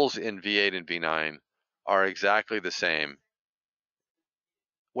rules in V8 and V9 are exactly the same.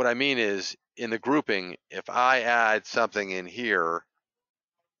 What I mean is, in the grouping, if I add something in here,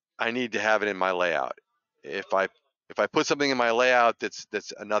 I need to have it in my layout. If I put something in my layout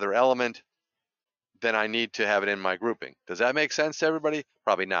that's another element, then I need to have it in my grouping. Does that make sense to everybody?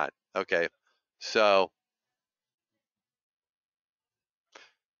 Probably not. Okay. So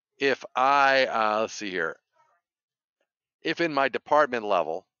if I, let's see here, if in my department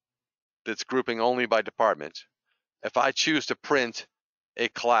level, that's grouping only by department, if I choose to print a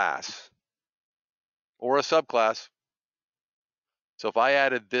class or a subclass, so if I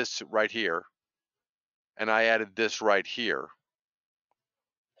added this right here, and I added this right here,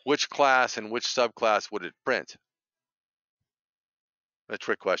 which class and which subclass would it print? A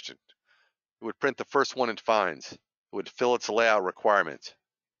trick question. It would print the first one it finds. It would fill its layout requirement.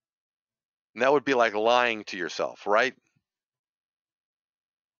 And that would be like lying to yourself, right?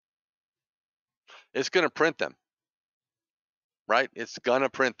 It's going to print them, right? It's going to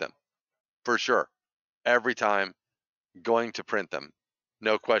print them for sure. Every time, going to print them.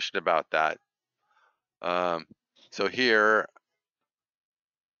 No question about that. So here,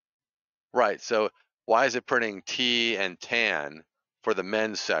 right, so why is it printing T and tan for the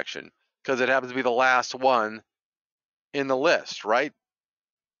men's section? Because it happens to be the last one in the list, right?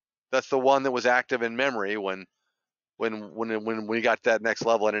 That's the one that was active in memory when we got that next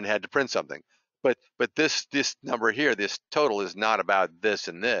level and it had to print something. But this number here, this total is not about this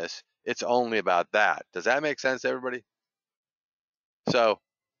and this. It's only about that. Does that make sense to everybody? So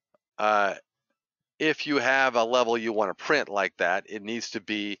if you have a level you want to print like that, you need to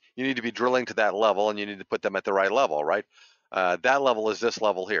be drilling to that level, and you need to put them at the right level, right? That level is this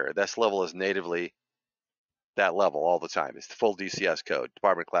level here. This level is natively that level all the time. It's the full DCS code,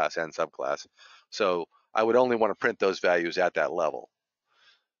 department, class, and subclass. So I would only want to print those values at that level.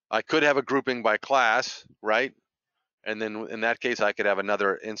 I could have a grouping by class, right? And then in that case, I could have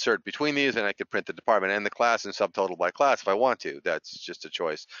another insert between these, and I could print the department and the class and subtotal by class if I want to. That's just a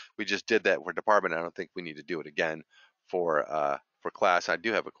choice. We just did that for department. I don't think we need to do it again for class. I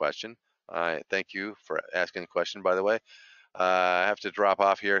do have a question. Thank you for asking the question, by the way. I have to drop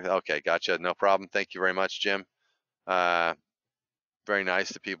off here. Okay, gotcha. No problem. Thank you very much, Jim. Very nice.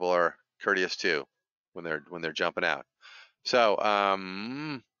 The people are courteous too when they're jumping out. So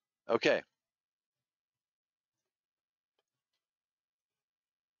okay.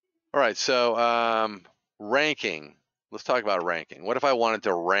 All right, so ranking. Let's talk about ranking. What if I wanted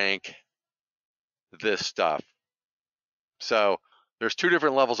to rank this stuff? So there's two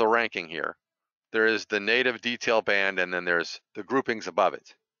different levels of ranking here. There is the native detail band, and then there's the groupings above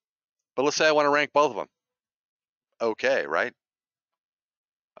it. But let's say I want to rank both of them. Okay, right?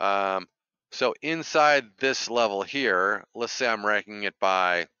 So inside this level here, let's say I'm ranking it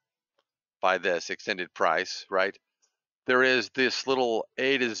by this extended price, right? there is this little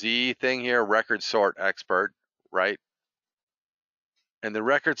A to Z thing here, record sort expert, right? And the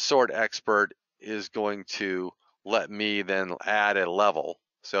record sort expert is going to let me then add a level.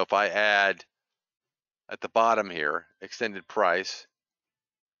 So if I add at the bottom here, extended price,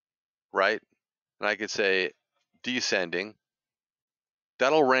 right? And I could say descending,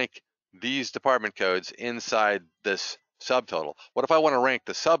 that'll rank these department codes inside this subtotal. What if I want to rank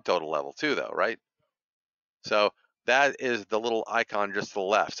the subtotal level too, though, right? So that is the little icon just to the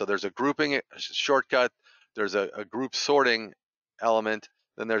left. So there's a grouping shortcut, there's a group sorting element,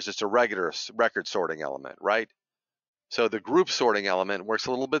 then there's just a regular record sorting element, right? So the group sorting element works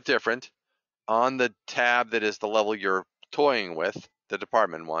a little bit different. On the tab that is the level you're toying with, the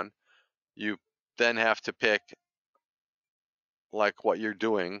department one, you then have to pick like what you're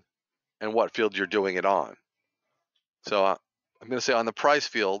doing and what field you're doing it on. So I'm going to say on the price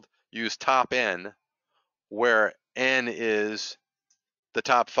field, use top N, where N is the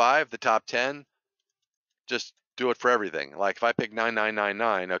top 5, the top 10. Just do it for everything. Like if I pick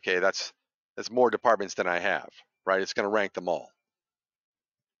 9999, okay, that's more departments than I have, right? It's going to rank them all.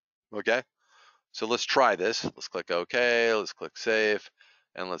 Okay, so let's try this. Let's click OK. Let's click Save,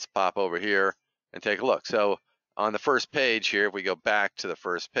 and let's pop over here and take a look. So on the first page here, if we go back to the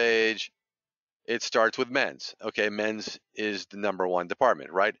first page, it starts with men's. Okay, men's is the #1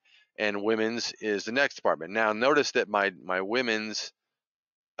 department, right? And women's is the next department. Now notice that my women's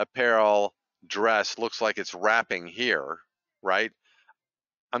apparel dress looks like it's wrapping here, right?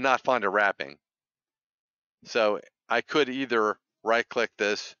 I'm not fond of wrapping. So I could either right click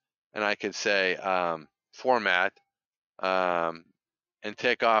this and I could say format and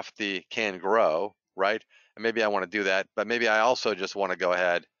take off the can grow, right? And maybe I want to do that, but maybe I also just want to go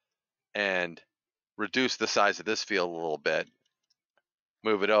ahead and reduce the size of this field a little bit,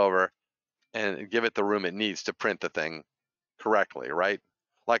 move it over, and give it the room it needs to print the thing correctly, right?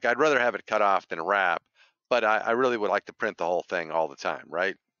 Like I'd rather have it cut off than wrap, but I really would like to print the whole thing all the time,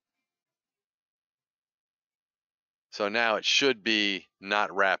 right? So now it should be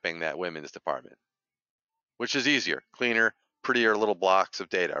not wrapping that women's department, which is easier, cleaner, prettier little blocks of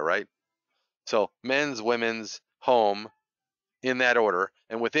data, right? So men's, women's, home, in that order,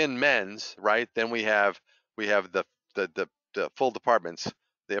 and within men's, right? Then we have the full departments.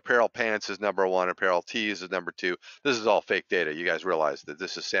 The apparel pants is #1, apparel tees is #2. This is all fake data. You guys realize that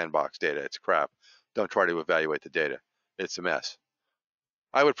this is sandbox data. It's crap. Don't try to evaluate the data. It's a mess.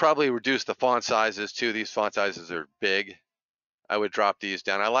 I would probably reduce the font sizes too. These font sizes are big. I would drop these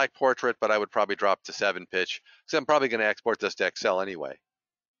down. I like portrait, but I would probably drop to 7 pitch because I'm probably going to export this to Excel anyway,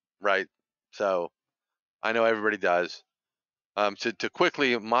 right? So I know everybody does. To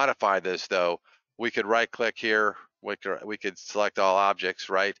quickly modify this though, we could right click here. We could select all objects,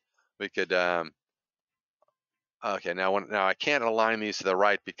 right? We could, okay, now I can't align these to the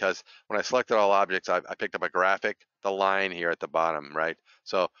right because when I selected all objects, I picked up a graphic, the line here at the bottom, right?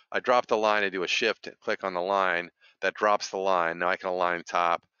 So I drop the line, I do a shift, click on the line, that drops the line. Now I can align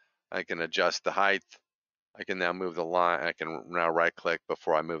top, I can adjust the height, I can now move the line, I can now right click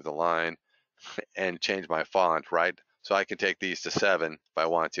before I move the line and change my font, right? So I can take these to 7 if I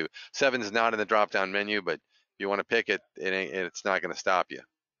want to. 7 is not in the drop-down menu, but if you want to pick it, it's not going to stop you.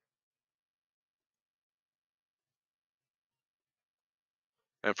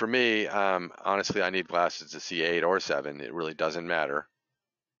 And for me, honestly, I need glasses to see 8 or 7. It really doesn't matter.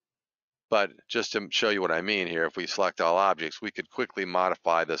 But just to show you what I mean here, if we select all objects, we could quickly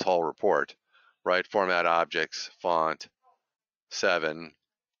modify this whole report, right? Format objects, font, 7.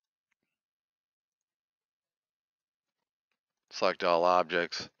 Select all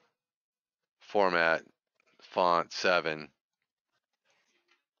objects, format, font, 7.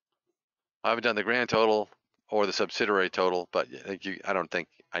 I haven't done the grand total or the subsidiary total, but I don't think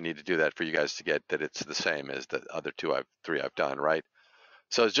I need to do that for you guys to get that it's the same as the other three I've done, right?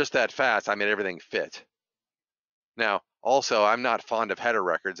 So it's just that fast. I made everything fit. Now, also, I'm not fond of header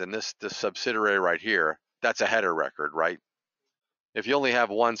records, and this subsidiary right here, that's a header record, right? If you only have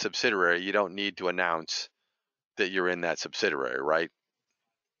one subsidiary, you don't need to announce that you're in that subsidiary, right?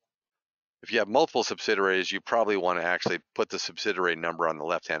 If you have multiple subsidiaries, you probably want to actually put the subsidiary number on the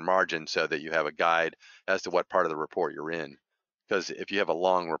left-hand margin so that you have a guide as to what part of the report you're in. Because if you have a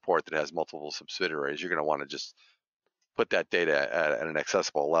long report that has multiple subsidiaries, you're going to want to just put that data at an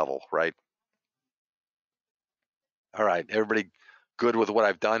accessible level, right? All right, everybody good with what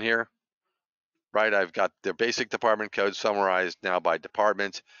I've done here? Right, I've got the basic department code summarized now by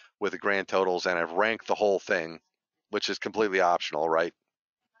department with the grand totals, and I've ranked the whole thing, which is completely optional, right?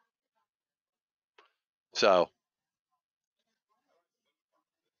 So,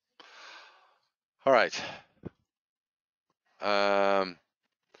 all right. Right.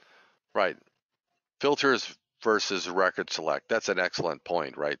 Filters versus record select. That's an excellent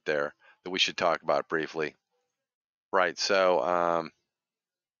point right there that we should talk about briefly. Right. So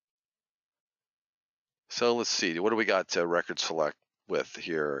let's see. What do we got to record select with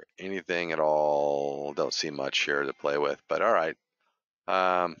here? Anything at all? Don't see much here to play with, but all right.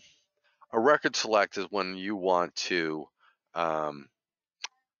 A record select is when you want to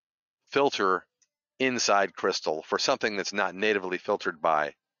filter inside Crystal for something that's not natively filtered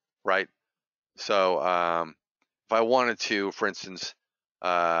by, right? So if I wanted to, for instance,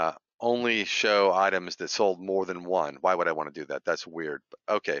 only show items that sold more than one, why would I want to do that? That's weird.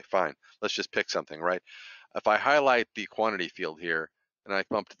 Okay, fine. Let's just pick something, right? If I highlight the quantity field here and I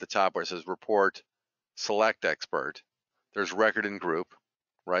come up to the top where it says report select expert, there's record and group,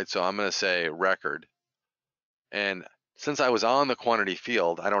 right? So I'm going to say record. And since I was on the quantity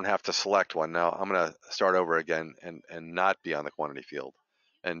field, I don't have to select one. Now I'm going to start over again and not be on the quantity field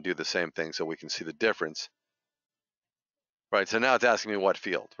and do the same thing so we can see the difference. Right, so now it's asking me what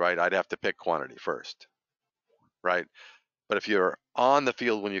field, right? I'd have to pick quantity first, right? But if you're on the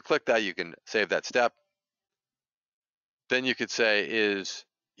field when you click that, you can save that step. Then you could say is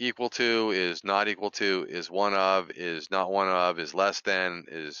equal to, is not equal to, is one of, is not one of, is less than,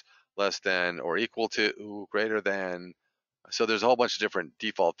 or equal to, greater than. So there's a whole bunch of different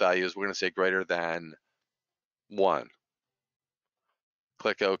default values. We're going to say greater than 1.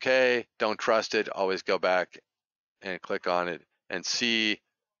 Click OK. Don't trust it. Always go back and click on it and see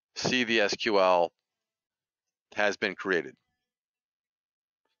the SQL has been created.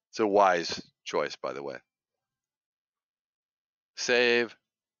 It's a wise choice, by the way. Save,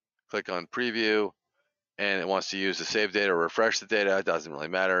 click on preview, and it wants to use the save data or refresh the data. It doesn't really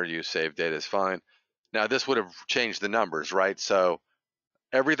matter. Use save data is fine. Now this would have changed the numbers, right? So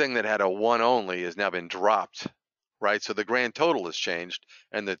everything that had a 1 only has now been dropped, right? So the grand total has changed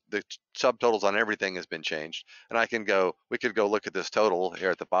and the subtotals on everything has been changed. And we could go look at this total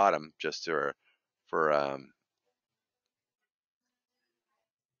here at the bottom just for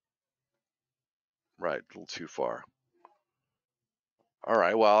right, a little too far. All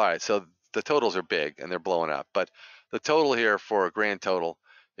right, so the totals are big and they're blowing up, but the total here for a grand total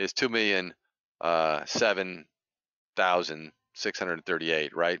is 2,007,638,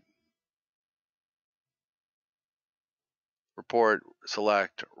 right? Report,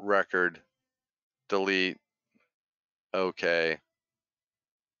 select, record, delete, okay,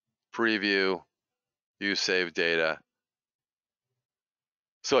 preview, use save data.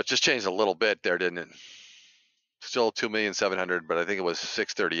 So it just changed a little bit there, didn't it? Still 2,700,000, but I think it was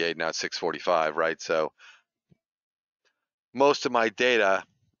 638, now it's 645, right? So most of my data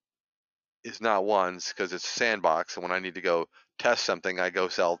is not ones because it's sandbox, and when I need to go test something, I go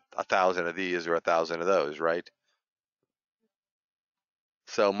sell 1,000 of these or 1,000 of those, right?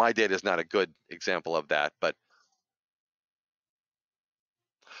 So my data is not a good example of that, but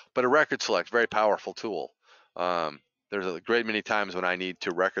a record select, very powerful tool. There's a great many times when I need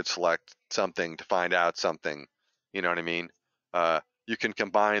to record select something to find out something, you know what I mean? You can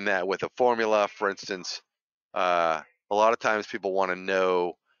combine that with a formula, for instance. A lot of times people want to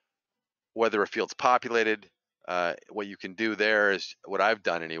know whether a field's populated. What you can do there is, what I've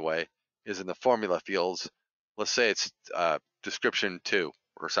done anyway, is in the formula fields, let's say it's description 2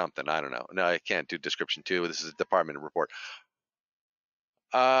 or something, I don't know. No, I can't do description 2, this is a department report.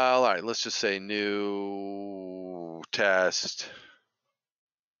 All right, let's just say new test.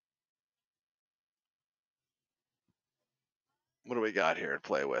 What do we got here to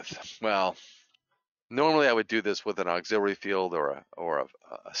play with? Well, normally I would do this with an auxiliary field or a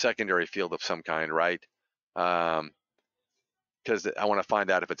secondary field of some kind, right? Because I want to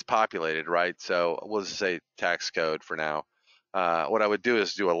find out if it's populated, right? So we'll just say tax code for now. What I would do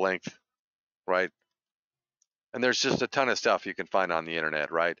is do a length, right? And there's just a ton of stuff you can find on the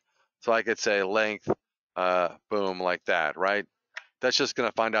internet, right? So I could say length, boom, like that, right? That's just going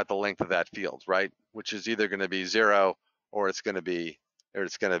to find out the length of that field, right? Which is either going to be 0 or it's going to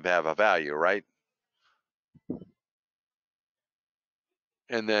have a value, right?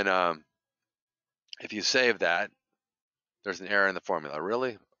 And then if you save that, there's an error in the formula.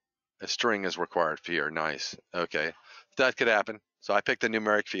 Really? A string is required here. Nice. Okay. That could happen. So I picked the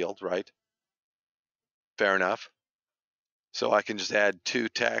numeric field, right? Fair enough. So I can just add to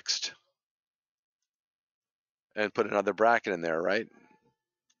text and put another bracket in there, right?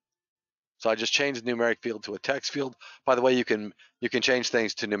 So I just changed the numeric field to a text field. By the way, you can change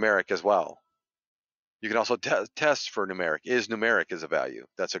things to numeric as well. You can also test for numeric. Is numeric as a value?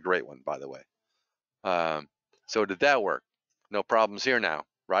 That's a great one, by the way. So did that work? No problems here now,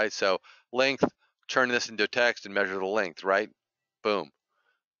 right? So length, turn this into text and measure the length, right? Boom.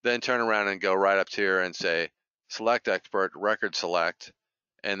 Then turn around and go right up to here and say, select expert, record select,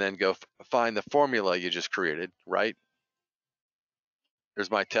 and then go find the formula you just created, right?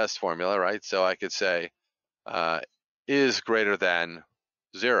 There's my test formula, right? So I could say, is greater than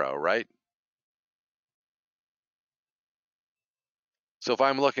 0, right? So if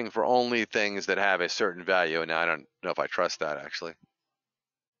I'm looking for only things that have a certain value, and I don't know if I trust that actually.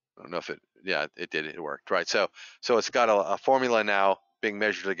 I don't know if it, yeah, it did, it worked, right? So it's got a formula now being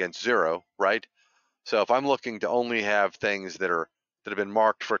measured against 0, right? So if I'm looking to only have things that have been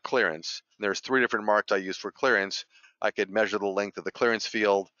marked for clearance, there's 3 different marks I use for clearance. I could measure the length of the clearance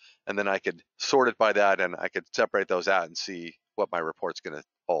field, and then I could sort it by that, and I could separate those out and see what my report's going to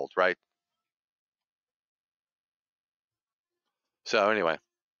hold, right? So anyway,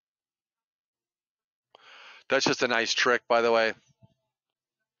 that's just a nice trick, by the way,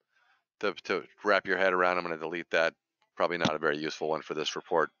 to wrap your head around. I'm going to delete that. Probably not a very useful one for this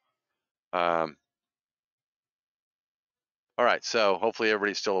report. All right, so hopefully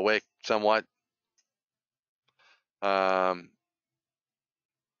everybody's still awake somewhat. All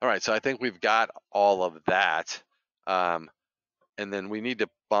right, so I think we've got all of that. And then we need to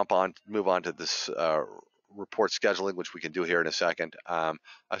move on to this report scheduling, which we can do here in a second. I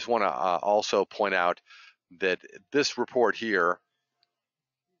just want to also point out that this report here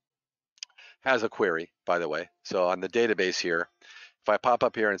has a query, by the way. So on the database here, if I pop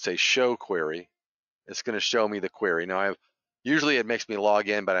up here and say show query, it's going to show me the query. Now, usually it makes me log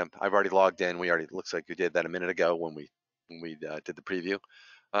in, but I've already logged in. Looks like we did that a minute ago when we did the preview.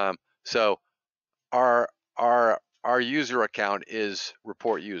 So our user account is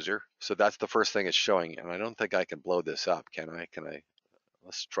report user, so that's the first thing it's showing. And I don't think I can blow this up, can I?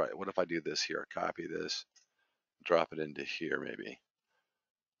 Let's try it. What if I do this here? Copy this, drop it into here, maybe.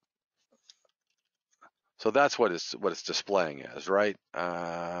 So that's what it's displaying as, right?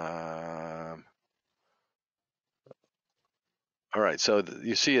 All right, so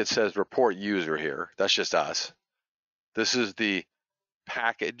you see it says report user here. That's just us. This is the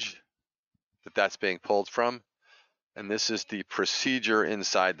package that's being pulled from, and this is the procedure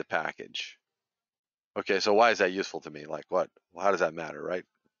inside the package. Okay, so why is that useful to me? Like what? How does that matter, right?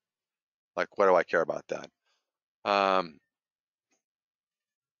 Like what do I care about that?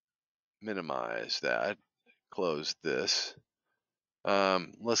 Minimize that, close this.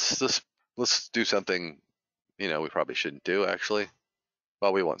 Let's do something, we probably shouldn't do actually.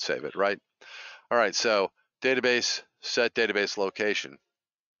 Well, we won't save it, right? All right, so database, set database location.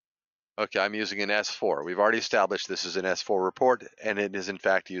 Okay, I'm using an S4. We've already established this is an S4 report, and it is in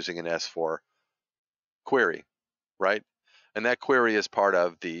fact using an S4 query, right? And that query is part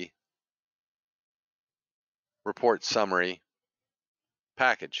of the report summary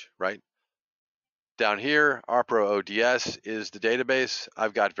package, right? Down here, RPro ODS is the database.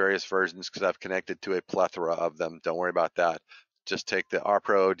 I've got various versions because I've connected to a plethora of them. Don't worry about that. Just take the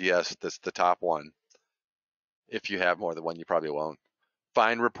RPro ODS, that's the top one. If you have more than one, you probably won't.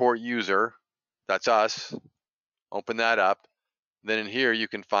 Find report user, that's us. Open that up. Then in here, you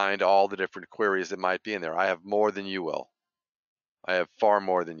can find all the different queries that might be in there. I have more than you will. I have far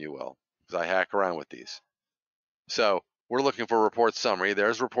more than you will because I hack around with these. So we're looking for report summary.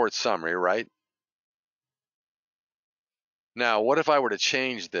 There's report summary, right? Now, what if I were to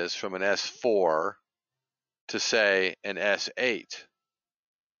change this from an S4 to say an S8?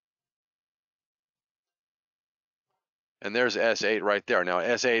 And there's S8 right there. Now,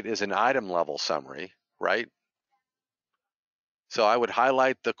 S8 is an item level summary, right? So I would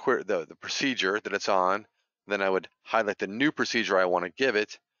highlight the procedure that it's on, then I would highlight the new procedure I want to give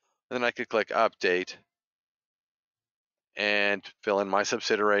it, and then I could click update and fill in my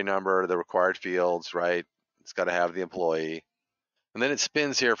subsidiary number, the required fields, right? It's got to have the employee. And then it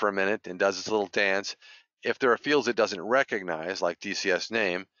spins here for a minute and does its little dance. If there are fields it doesn't recognize, like DCS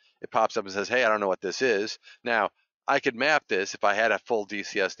name, it pops up and says, hey, I don't know what this is. Now, I could map this if I had a full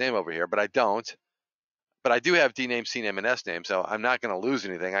DCS name over here, but I don't. But I do have DNAME, CNAME, and SNAME, so I'm not going to lose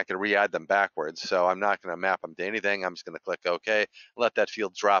anything. I can re-add them backwards, so I'm not going to map them to anything. I'm just going to click OK, let that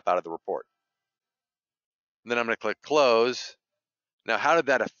field drop out of the report. And then I'm going to click Close. Now, how did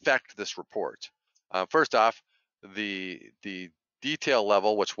that affect this report? First off, the detail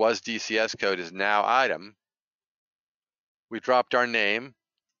level, which was DCS code, is now item. We dropped our name.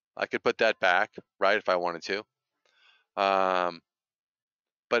 I could put that back, right, if I wanted to.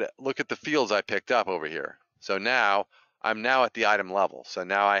 But look at the fields I picked up over here. So now I'm now at the item level. So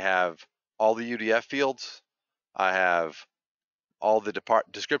now I have all the UDF fields. I have all the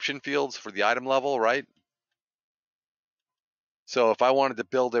description fields for the item level, right? So if I wanted to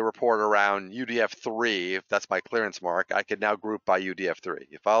build a report around UDF3, if that's my clearance mark, I could now group by UDF3.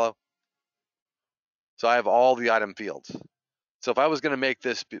 You follow? So I have all the item fields. So if I was going to make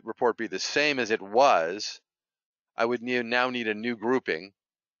this report be the same as it was, I would now need a new grouping.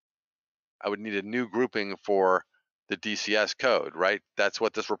 I would need a new grouping for the DCS code, right? That's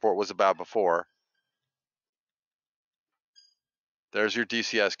what this report was about before. There's your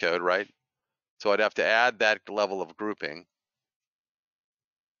DCS code, right? So I'd have to add that level of grouping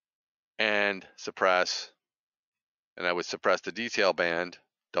and suppress, and I would suppress the detail band.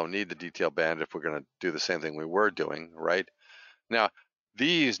 Don't need the detail band if we're going to do the same thing we were doing, right? Now,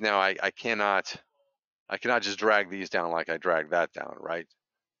 these I cannot just drag these down like I dragged that down, right?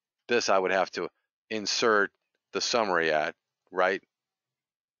 This I would have to insert the summary at, right,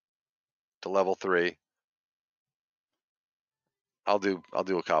 to level 3. I'll do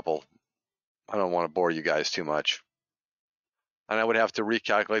a couple. I don't want to bore you guys too much. And I would have to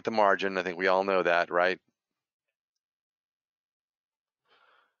recalculate the margin. I think we all know that, right?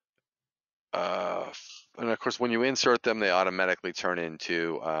 And of course, when you insert them, they automatically turn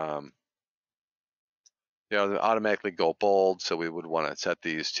into, they automatically go bold. So we would want to set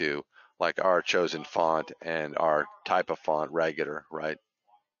these to like our chosen font and our type of font, regular, right?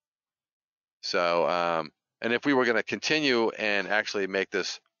 So, and if we were going to continue and actually make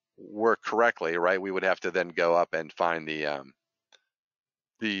this work correctly, right, we would have to then go up and find the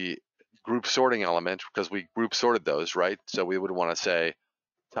group sorting element, because we group sorted those, right? So we would want to say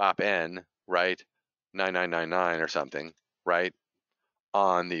top N, right, 9999 or something, right,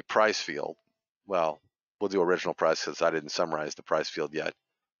 on the price field. Well, we'll do original price because I didn't summarize the price field yet.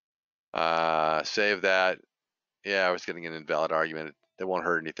 Save that. Yeah, I was getting an invalid argument. It won't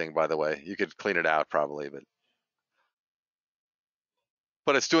hurt anything, by the way. You could clean it out probably,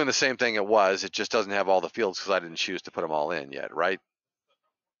 but it's doing the same thing it was. It just doesn't have all the fields because I didn't choose to put them all in yet, right?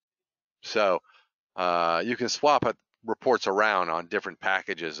 So you can swap reports around on different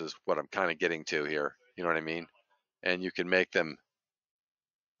packages is what I'm kind of getting to here. You know what I mean? And you can make them.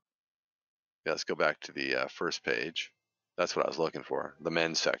 Yeah, let's go back to the first page. That's what I was looking for, the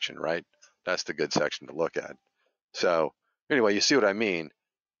men's section, right? That's the good section to look at. So anyway, you see what I mean.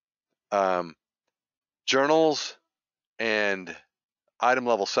 Journals and item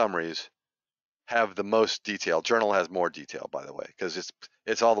level summaries have the most detail. Journal has more detail, by the way, because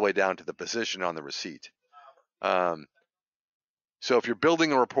it's all the way down to the position on the receipt. So if you're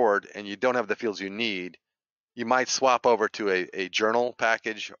building a report and you don't have the fields you need, you might swap over to a journal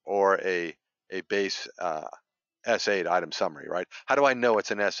package or a base S8 item summary, right? How do I know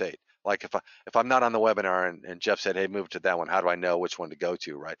it's an S8? Like if I'm not on the webinar and Jeff said, hey, move to that one, how do I know which one to go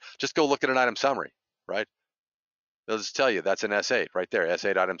to, right? Just go look at an item summary, right? They'll just tell you that's an S8 right there,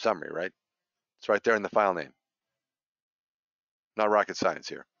 S8 item summary, right? It's right there in the file name. Not rocket science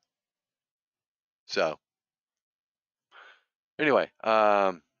here. So anyway,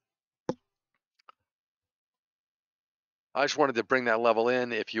 I just wanted to bring that level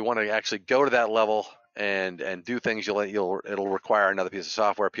in. If you want to actually go to that level and do things, it'll require another piece of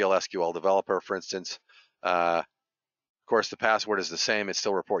software, PLSQL Developer, for instance. Of course, the password is the same. It's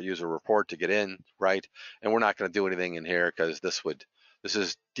still report user report to get in, right? And we're not going to do anything in here because this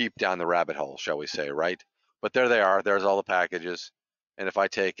is deep down the rabbit hole, shall we say, right? But there they are. There's all the packages. And if I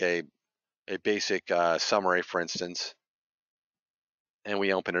take a basic summary, for instance, and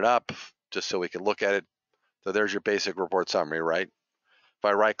we open it up just so we can look at it. So there's your basic report summary, right? If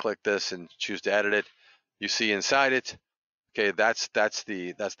I right click this and choose to edit it, you see inside it, okay, that's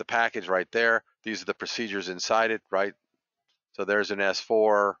the package right there. These are the procedures inside it, right? So there's an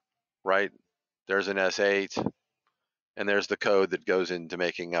S4, right? There's an S8, and there's the code that goes into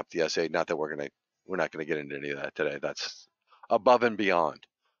making up the S8. Not that we're not gonna get into any of that today. That's above and beyond.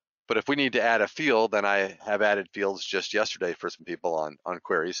 But if we need to add a field, then I have added fields just yesterday for some people on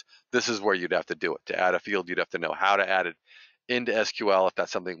queries. This is where you'd have to do it. To add a field, you'd have to know how to add it into SQL. If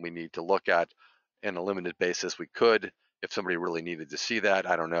that's something we need to look at in a limited basis, we could. If somebody really needed to see that,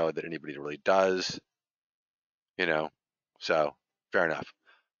 I don't know that anybody really does, so fair enough.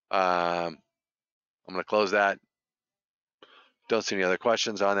 I'm gonna close that. Don't see any other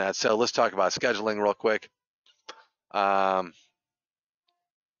questions on that. So let's talk about scheduling real quick.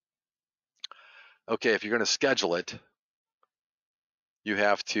 Okay, if you're gonna schedule it, you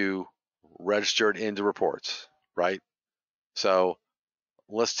have to register it into reports, right? So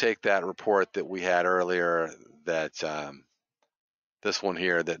let's take that report that we had earlier, that this one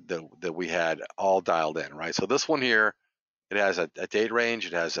here that we had all dialed in, right? So this one here, it has a date range,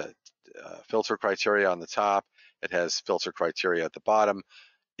 it has a filter criteria on the top, it has filter criteria at the bottom.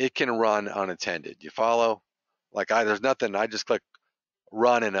 It can run unattended. You follow? Like there's nothing, I just click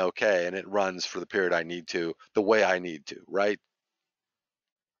run and okay, and it runs for the period I need to, the way I need to, right?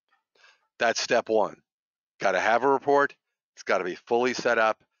 That's step one. Got to have a report. It's got to be fully set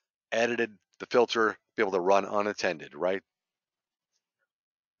up, edited, the filter, be able to run unattended, right?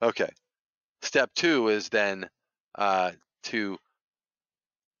 Okay. Step two is then to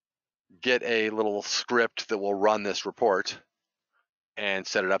get a little script that will run this report and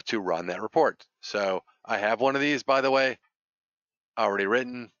set it up to run that report. So I have one of these, by the way, already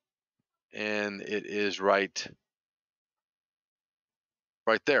written, and it is right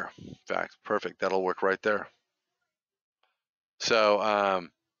there. In fact, perfect. That'll work right there. So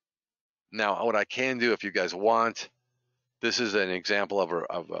now what I can do, if you guys want, this is an example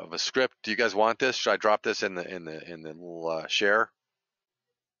of a script. Do you guys want this? Should I drop this in the little share?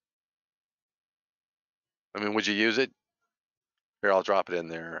 I mean, would you use it? Here, I'll drop it in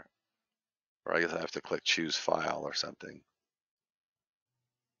there. Or I guess I have to click choose file or something.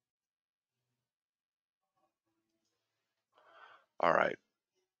 All right.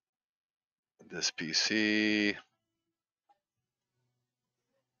 This PC.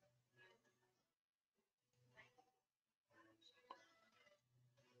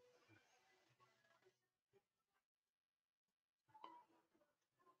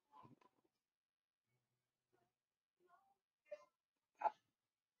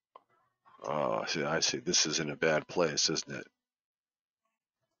 Oh, I see. This is in a bad place, isn't it?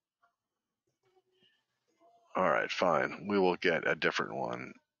 All right, fine. We will get a different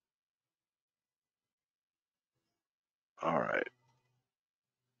one. All right.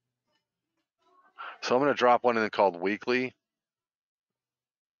 So I'm going to drop one in called weekly.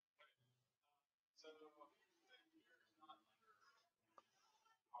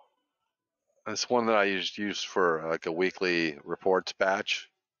 It's one that I use for like a weekly reports batch.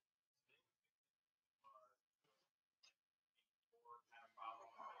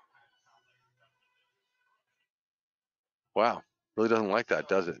 Wow, really doesn't like that,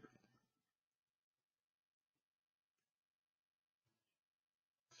 does it?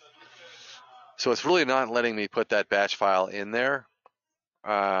 So it's really not letting me put that batch file in there.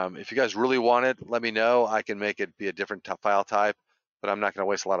 If you guys really want it, let me know. I can make it be a different file type, but I'm not going to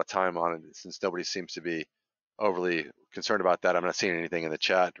waste a lot of time on it since nobody seems to be overly concerned about that. I'm not seeing anything in the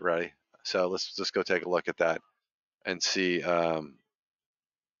chat, right? So let's just go take a look at that and see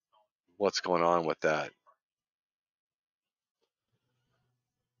what's going on with that.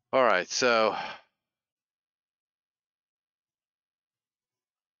 All right, so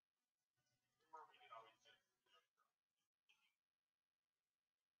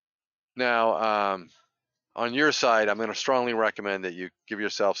now on your side, I'm going to strongly recommend that you give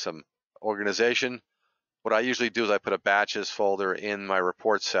yourself some organization. What I usually do is I put a batches folder in my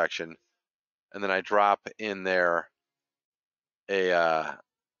reports section, and then I drop in there a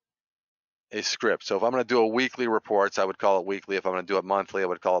script. So if I'm going to do a weekly reports, I would call it weekly. If I'm going to do it monthly, I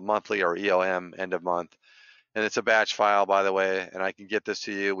would call it monthly or EOM, end of month. And it's a batch file, by the way, and I can get this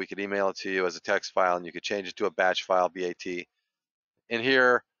to you. We could email it to you as a text file, and you could change it to a batch file, BAT. In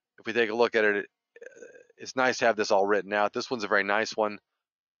here, if we take a look at it, it's nice to have this all written out. This one's a very nice one.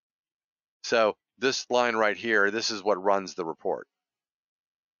 So this line right here, this is what runs the report.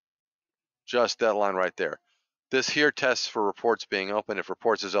 Just that line right there. This here tests for reports being open. If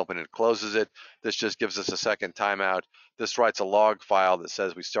reports is open, it closes it. This just gives us a second timeout. This writes a log file that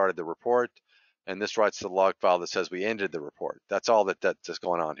says we started the report, and this writes the log file that says we ended the report. That's all that's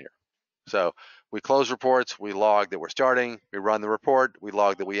going on here. So we close reports, we log that we're starting, we run the report, we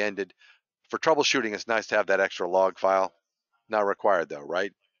log that we ended. For troubleshooting, it's nice to have that extra log file. Not required though,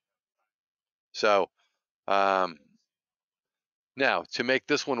 right? So now to make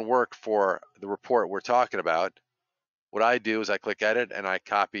this one work for the report we're talking about, what I do is I click edit and I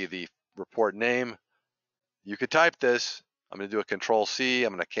copy the report name. You could type this. I'm going to do a control C.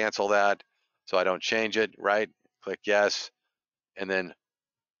 I'm going to cancel that so I don't change it, right? Click yes. And then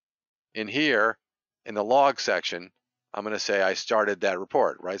in here, in the log section, I'm going to say I started that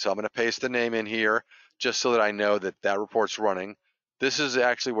report, right? So I'm going to paste the name in here just so that I know that that report's running. This is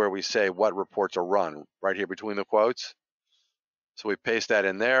actually where we say what reports are run, right here between the quotes. So we paste that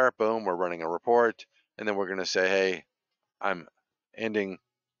in there. Boom, we're running a report. And then we're going to say, hey, I'm ending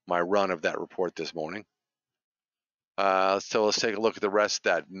my run of that report this morning. So let's take a look at the rest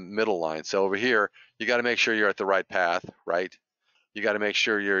of that middle line. So over here, you got to make sure you're at the right path, right? You got to make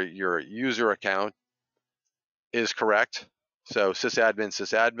sure your user account is correct. So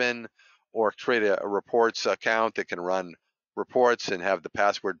sysadmin, or create a reports account that can run reports and have the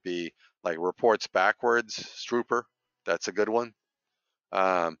password be like reports backwards, Strooper. That's a good one.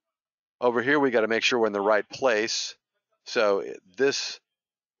 Over here, we got to make sure we're in the right place. So this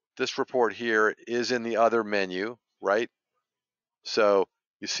report here is in the other menu, right? So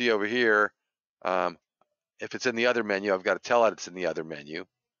you see over here, if it's in the other menu, I've got to tell it it's in the other menu.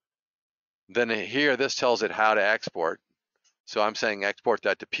 Then here, this tells it how to export. So I'm saying export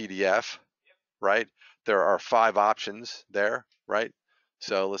that to PDF, right? There are 5 options there, right?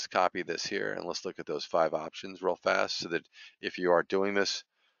 So let's copy this here and let's look at those 5 options real fast so that if you are doing this,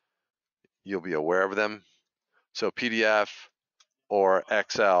 you'll be aware of them. So PDF or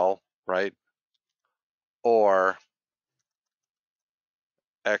Excel, right? Or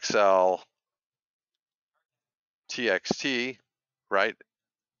Excel TXT, right?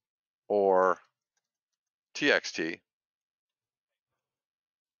 Or TXT.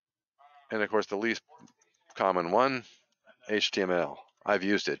 And of course, the least common one, HTML. I've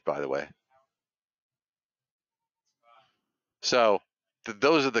used it, by the way. So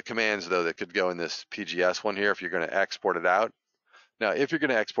those are the commands, though, that could go in this PGS one here if you're going to export it out. Now, if you're going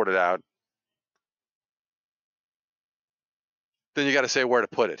to export it out, then you got to say where to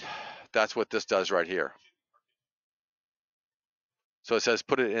put it. That's what this does right here. So it says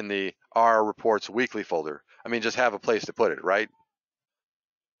put it in the R reports weekly folder. I mean, just have a place to put it, right?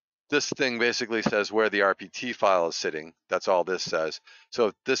 This thing basically says where the RPT file is sitting. That's all this says.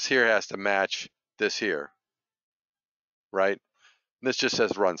 So this here has to match this here, right? And this just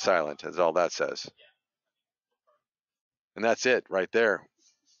says run silent. That's all that says. And that's it right there.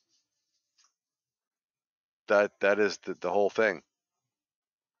 That is the whole thing.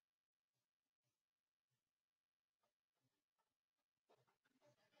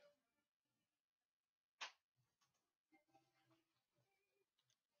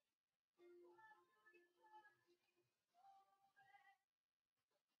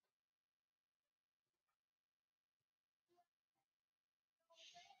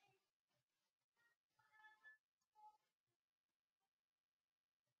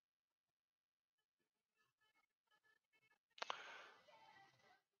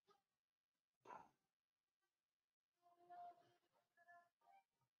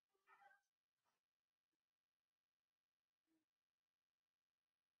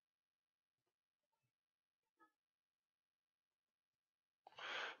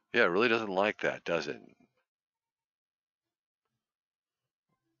 Yeah, it really doesn't like that, does it?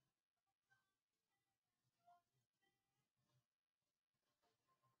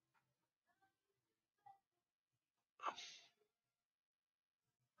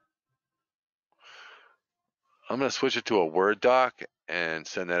 I'm going to switch it to a Word doc and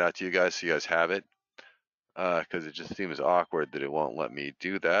send that out to you guys so you guys have it, because it just seems awkward that it won't let me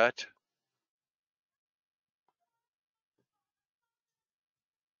do that.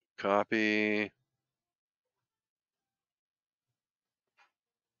 Copy.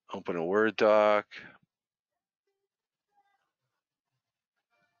 Open a Word doc.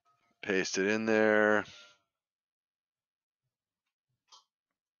 Paste it in there.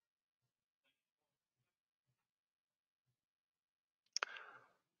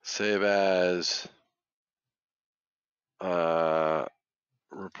 Save as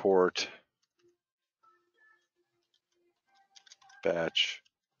report batch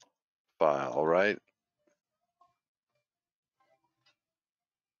file, right?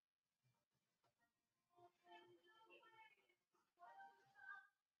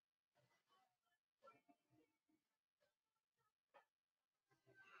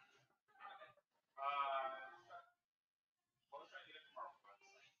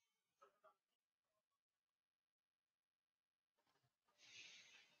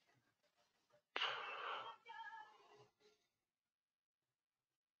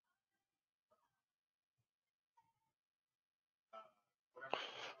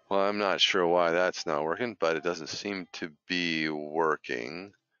 Well, I'm not sure why that's not working, but it doesn't seem to be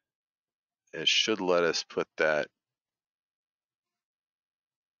working. It should let us put that.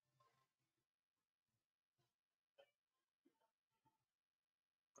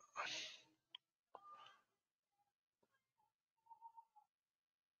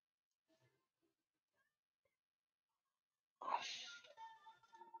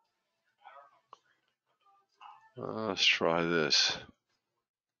 Let's try this.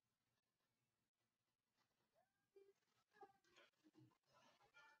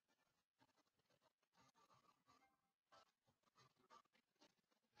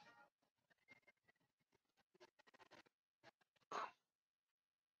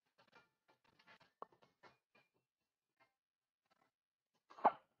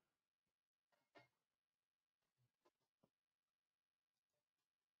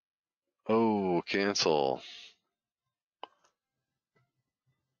 Oh, cancel.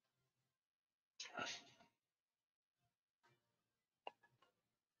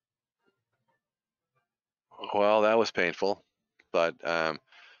 Well, that was painful, but that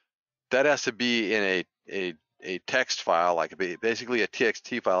has to be in a text file, like basically a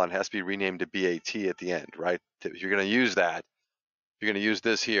TXT file, and it has to be renamed to BAT at the end, right? If you're going to use that, if you're going to use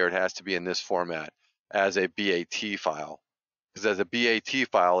this here, it has to be in this format as a BAT file, because as a BAT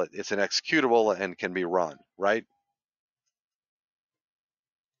file, it's an executable and can be run, right?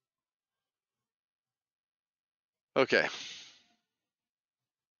 Okay.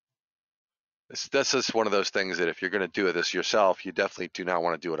 This is one of those things that if you're going to do this yourself, you definitely do not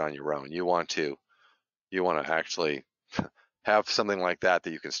want to do it on your own. You want to actually have something like that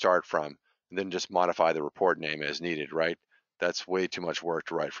that you can start from, and then just modify the report name as needed, right? That's way too much work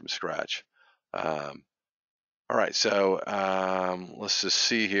to write from scratch. All right, so let's just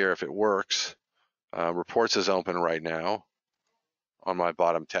see here if it works. Reports is open right now on my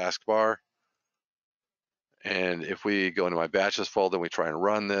bottom taskbar. And if we go into my batches folder and we try and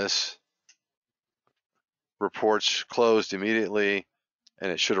run this, reports closed immediately,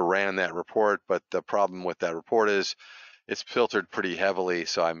 and it should have ran that report. But the problem with that report is it's filtered pretty heavily,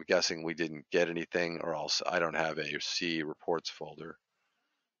 so I'm guessing we didn't get anything, or else I don't have a C reports folder.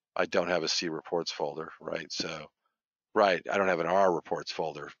 I don't have a C reports folder, right? So, right, I don't have an R reports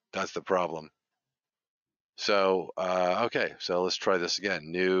folder. That's the problem. So, okay, so let's try this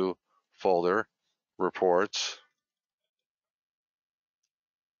again. New folder, reports,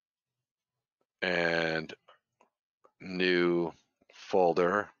 and new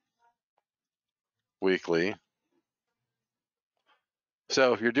folder, weekly.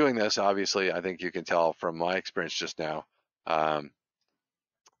 So if you're doing this, obviously, I think you can tell from my experience just now,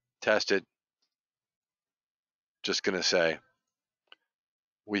 test it. Just gonna say,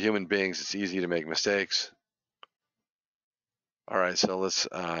 we human beings, it's easy to make mistakes. All right, so let's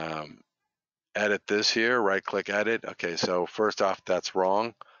edit this here, right click edit. Okay, so first off, that's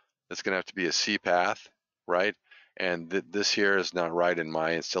wrong. It's gonna have to be a C path, right? And this here is not right in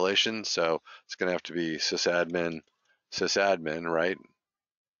my installation, so it's gonna have to be sysadmin, right?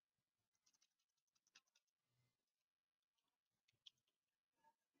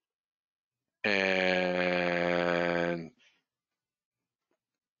 And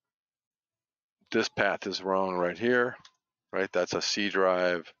this path is wrong right here, right? That's a C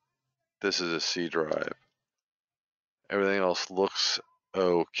drive. This is a C drive. Everything else looks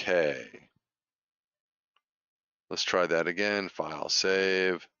okay. Let's try that again. File,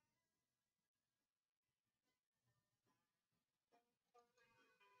 save.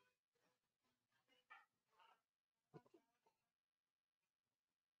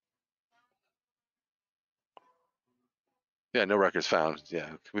 Yeah, no records found. Yeah,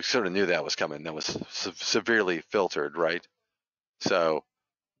 we sort of knew that was coming. That was severely filtered, right? So,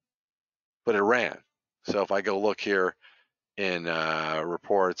 but it ran. So if I go look here in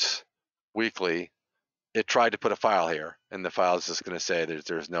reports weekly, it tried to put a file here, and the file is just going to say that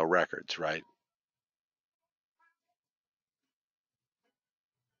there's no records, right?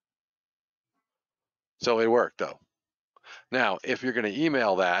 So it worked though. Now, if you're going to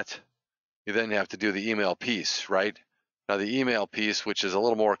email that, you then have to do the email piece, right? Now the email piece, which is a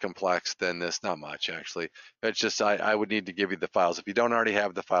little more complex than this, not much actually. It's just I would need to give you the files. If you don't already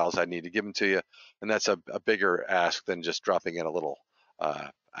have the files, I need to give them to you, and that's a bigger ask than just dropping in a little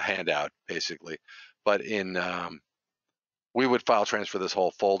handout, basically. But in we would file transfer this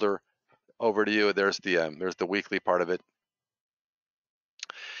whole folder over to you. There's the weekly part of it.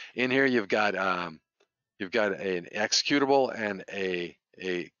 In here, you've got an executable and a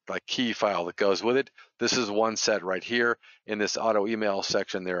like key file that goes with it. This is one set right here. In this auto email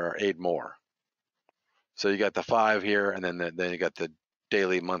section, there are 8 more. So you got the 5 here, and then you got the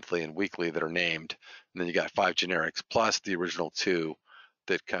daily, monthly, and weekly that are named, and then you got 5 generics plus the original 2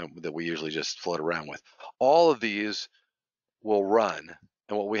 that we usually just float around with. All of these will run,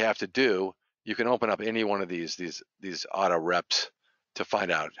 and what we have to do, you can open up any one of these auto reps to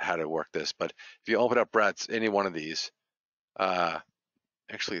find out how to work this. But if you open up Brett's, any one of these,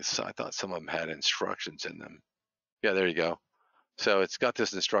 actually, I thought some of them had instructions in them. Yeah, there you go. So it's got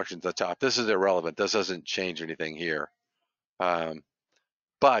this instructions at the top. This is irrelevant. This doesn't change anything here.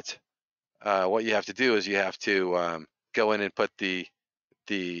 But what you have to do is you have to go in and put the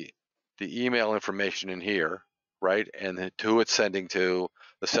email information in here, right? And who it's sending to,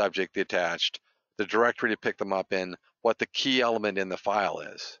 the subject, the attached, the directory to pick them up in, what the key element in the file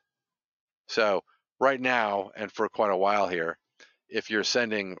is. So right now, and for quite a while here, if you're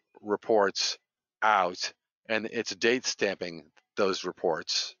sending reports out and it's date stamping those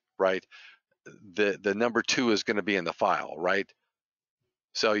reports, right? The number 2 is going to be in the file, right?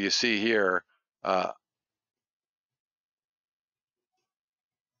 So you see here,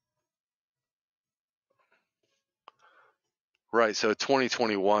 Right. So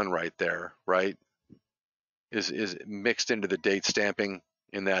 2021 right there, right, is mixed into the date stamping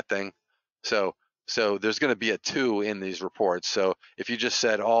in that thing. So there's going to be a 2 in these reports. So if you just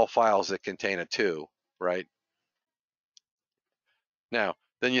said all files that contain a 2, right? Now,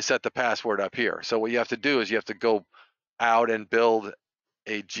 then you set the password up here. So what you have to do is you have to go out and build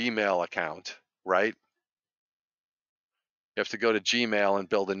a Gmail account, right? You have to go to Gmail and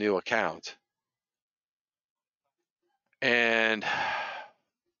build a new account. And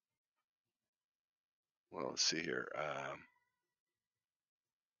well, let's see here.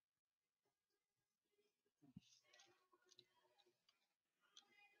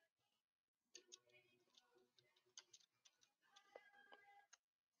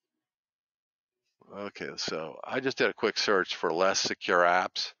 Okay, so I just did a quick search for less secure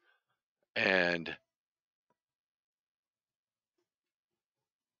apps, and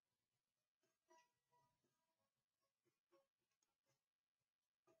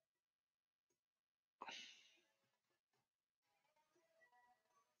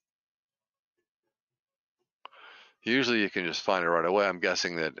usually you can just find it right away. I'm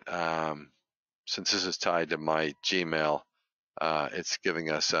guessing that since this is tied to my Gmail, it's giving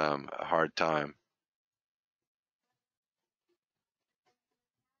us a hard time.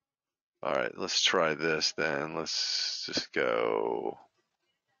 All right, let's try this then. Let's just go.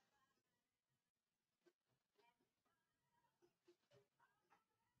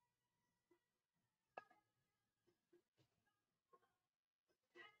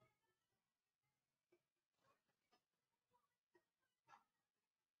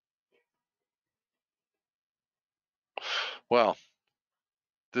 Well,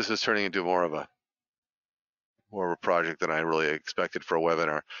 this is turning into more of a project than I really expected for a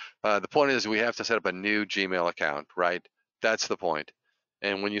webinar. The point is we have to set up a new Gmail account, right? That's the point.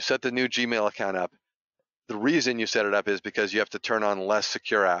 And when you set the new Gmail account up, the reason you set it up is because you have to turn on less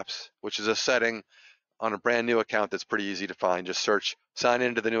secure apps, which is a setting on a brand new account that's pretty easy to find. Just search, sign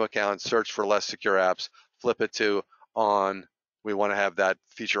into the new account, search for less secure apps, flip it to on. We want to have that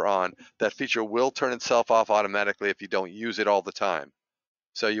feature on. That feature will turn itself off automatically if you don't use it all the time.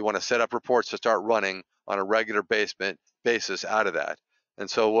 So you want to set up reports to start running on a regular basis out of that. And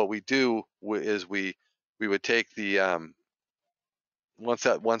so what we do is we would take the once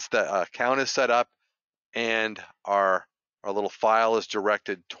that account is set up and our little file is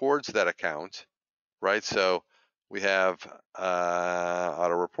directed towards that account, right? So we have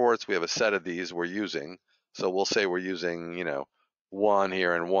auto reports. We have a set of these we're using. So we'll say we're using, 1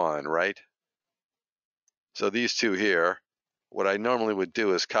 here and 1, right? So these 2 here, what I normally would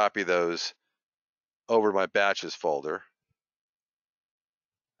do is copy those over my batches folder,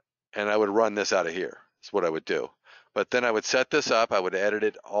 and I would run this out of here. That's what I would do. But then I would set this up. I would edit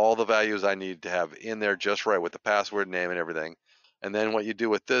it, all the values I need to have in there just right with the password, name, and everything. And then what you do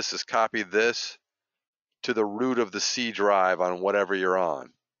with this is copy this to the root of the C drive on whatever you're on.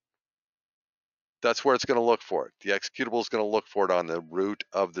 That's where it's going to look for it. The executable is going to look for it on the root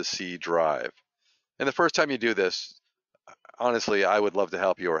of the C drive. And the first time you do this, honestly, I would love to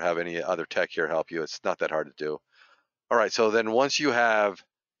help you or have any other tech here help you. It's not that hard to do. All right, so then once you have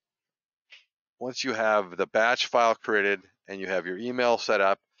the batch file created and you have your email set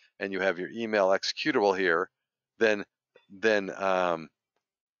up and you have your email executable here, then the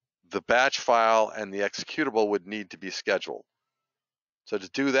batch file and the executable would need to be scheduled. So to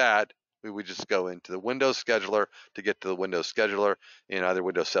do that, we would just go into the Windows scheduler to get to the Windows scheduler in either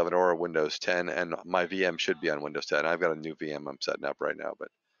Windows 7 or Windows 10, and my VM should be on Windows 10. I've got a new VM I'm setting up right now, but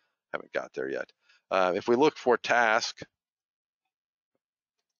haven't got there yet. If we look for task,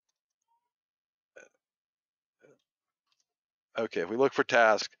 okay, if we look for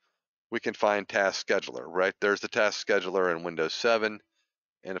task, we can find task scheduler, right? There's the task scheduler in Windows 7.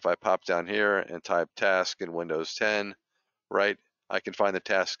 And if I pop down here and type task in Windows 10, right, I can find the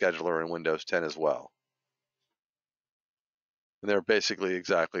task scheduler in Windows 10 as well. And they're basically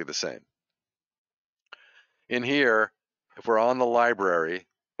exactly the same. In here, if we're on the library,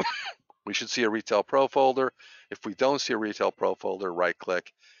 we should see a Retail Pro folder. If we don't see a Retail Pro folder, right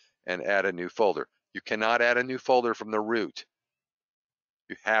click and add a new folder. You cannot add a new folder from the root.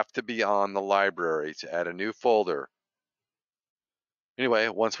 You have to be on the library to add a new folder. Anyway,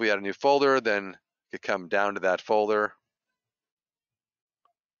 once we add a new folder, then you come down to that folder,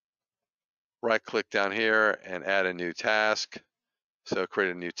 right click down here and add a new task. So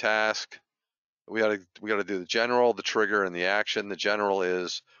create a new task. We got to do the general, the trigger, and the action. The general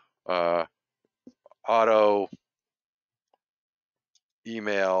is auto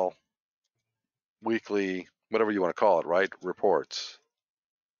email weekly, whatever you want to call it, right? Reports.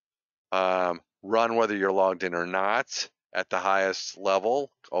 Run whether you're logged in or not. at the highest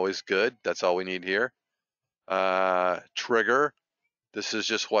level, always good. That's all we need here. Trigger, this is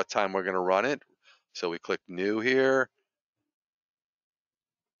just what time we're going to run it. So we click new here.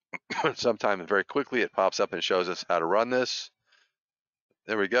 Sometime very quickly it pops up and shows us how to run this.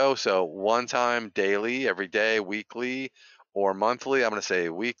 There we go. So one time daily, every day, weekly, or monthly. I'm going to say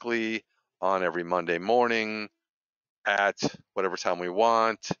weekly on every Monday morning at whatever time we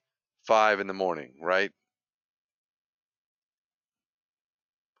want, 5 in the morning, right?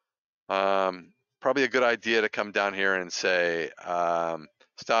 Probably a good idea to come down here and say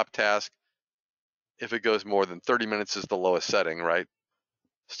stop task. If it goes more than 30 minutes is the lowest setting, right?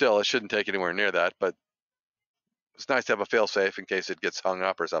 Still, it shouldn't take anywhere near that, but it's nice to have a fail-safe in case it gets hung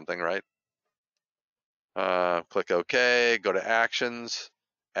up or something, right? Click OK, go to actions,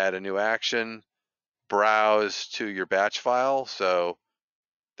 add a new action, browse to your batch file. So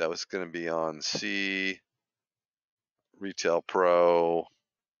that was going to be on C, Retail Pro,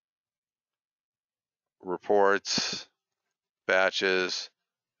 reports, batches.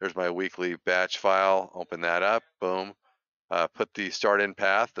 There's my weekly batch file. Open that up, boom. Put the start in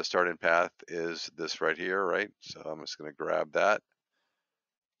path. The start in path is this right here, right? So I'm just going to grab that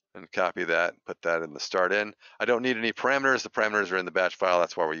and copy that, put that in the start in. I don't need any parameters. The parameters are in the batch file.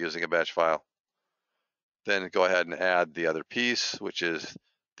 That's why we're using a batch file. Then go ahead and add the other piece, which is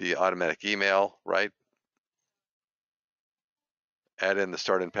the automatic email, right? Add in the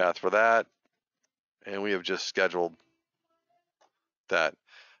start in path for that. And we have just scheduled that.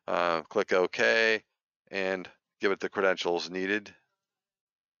 Click OK and give it the credentials needed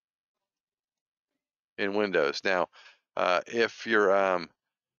in Windows. Now, if your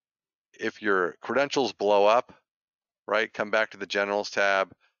credentials blow up, right, come back to the Generals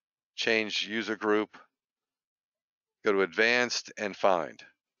tab, change user group, go to Advanced and Find.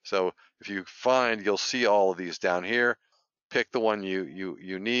 So if you find, you'll see all of these down here. Pick the one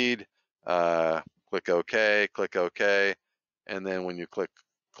you need. Click OK, and then when you click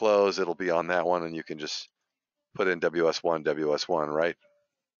close, it'll be on that one, and you can just put in WS1, right?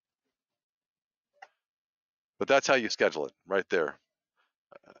 But that's how you schedule it, right there.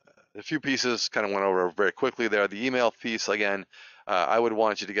 A few pieces kind of went over very quickly there. The email piece, again, I would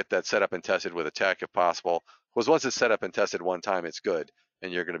want you to get that set up and tested with Attack if possible, because once it's set up and tested one time, it's good,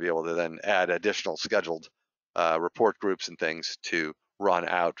 and you're going to be able to then add additional scheduled report groups and things to run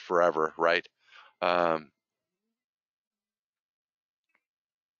out forever, right? And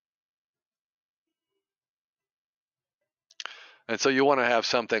so you want to have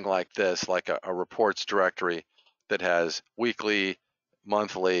something like this, like a reports directory that has weekly,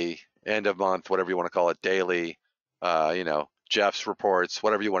 monthly, end of month, whatever you want to call it, daily, Jeff's reports,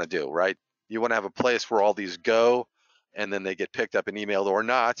 whatever you want to do, right? You want to have a place where all these go, and then they get picked up and emailed or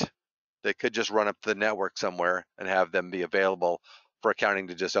not. They could just run up the network somewhere and have them be available for accounting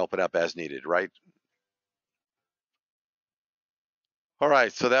to just open up as needed, right? All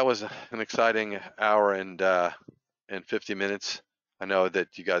right, so that was an exciting hour and 50 minutes. I know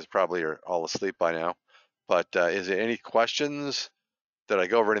that you guys probably are all asleep by now, but is there any questions? Did I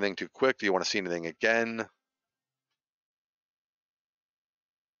go over anything too quick? Do you want to see anything again?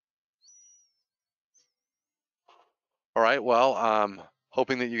 All right, well,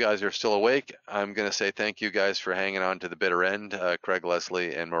 hoping that you guys are still awake, I'm going to say thank you guys for hanging on to the bitter end, Craig,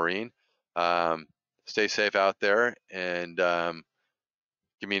 Leslie, and Maureen. Stay safe out there, and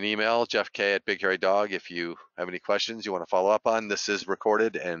give me an email, jeffk@BigHairyDog, if you have any questions you want to follow up on. This is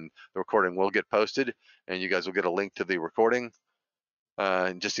recorded, and the recording will get posted, and you guys will get a link to the recording,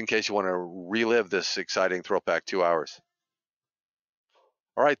 just in case you want to relive this exciting throwback 2 hours.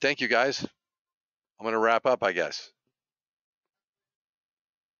 All right, thank you, guys. I'm going to wrap up, I guess.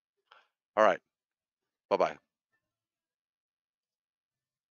 All right, bye-bye.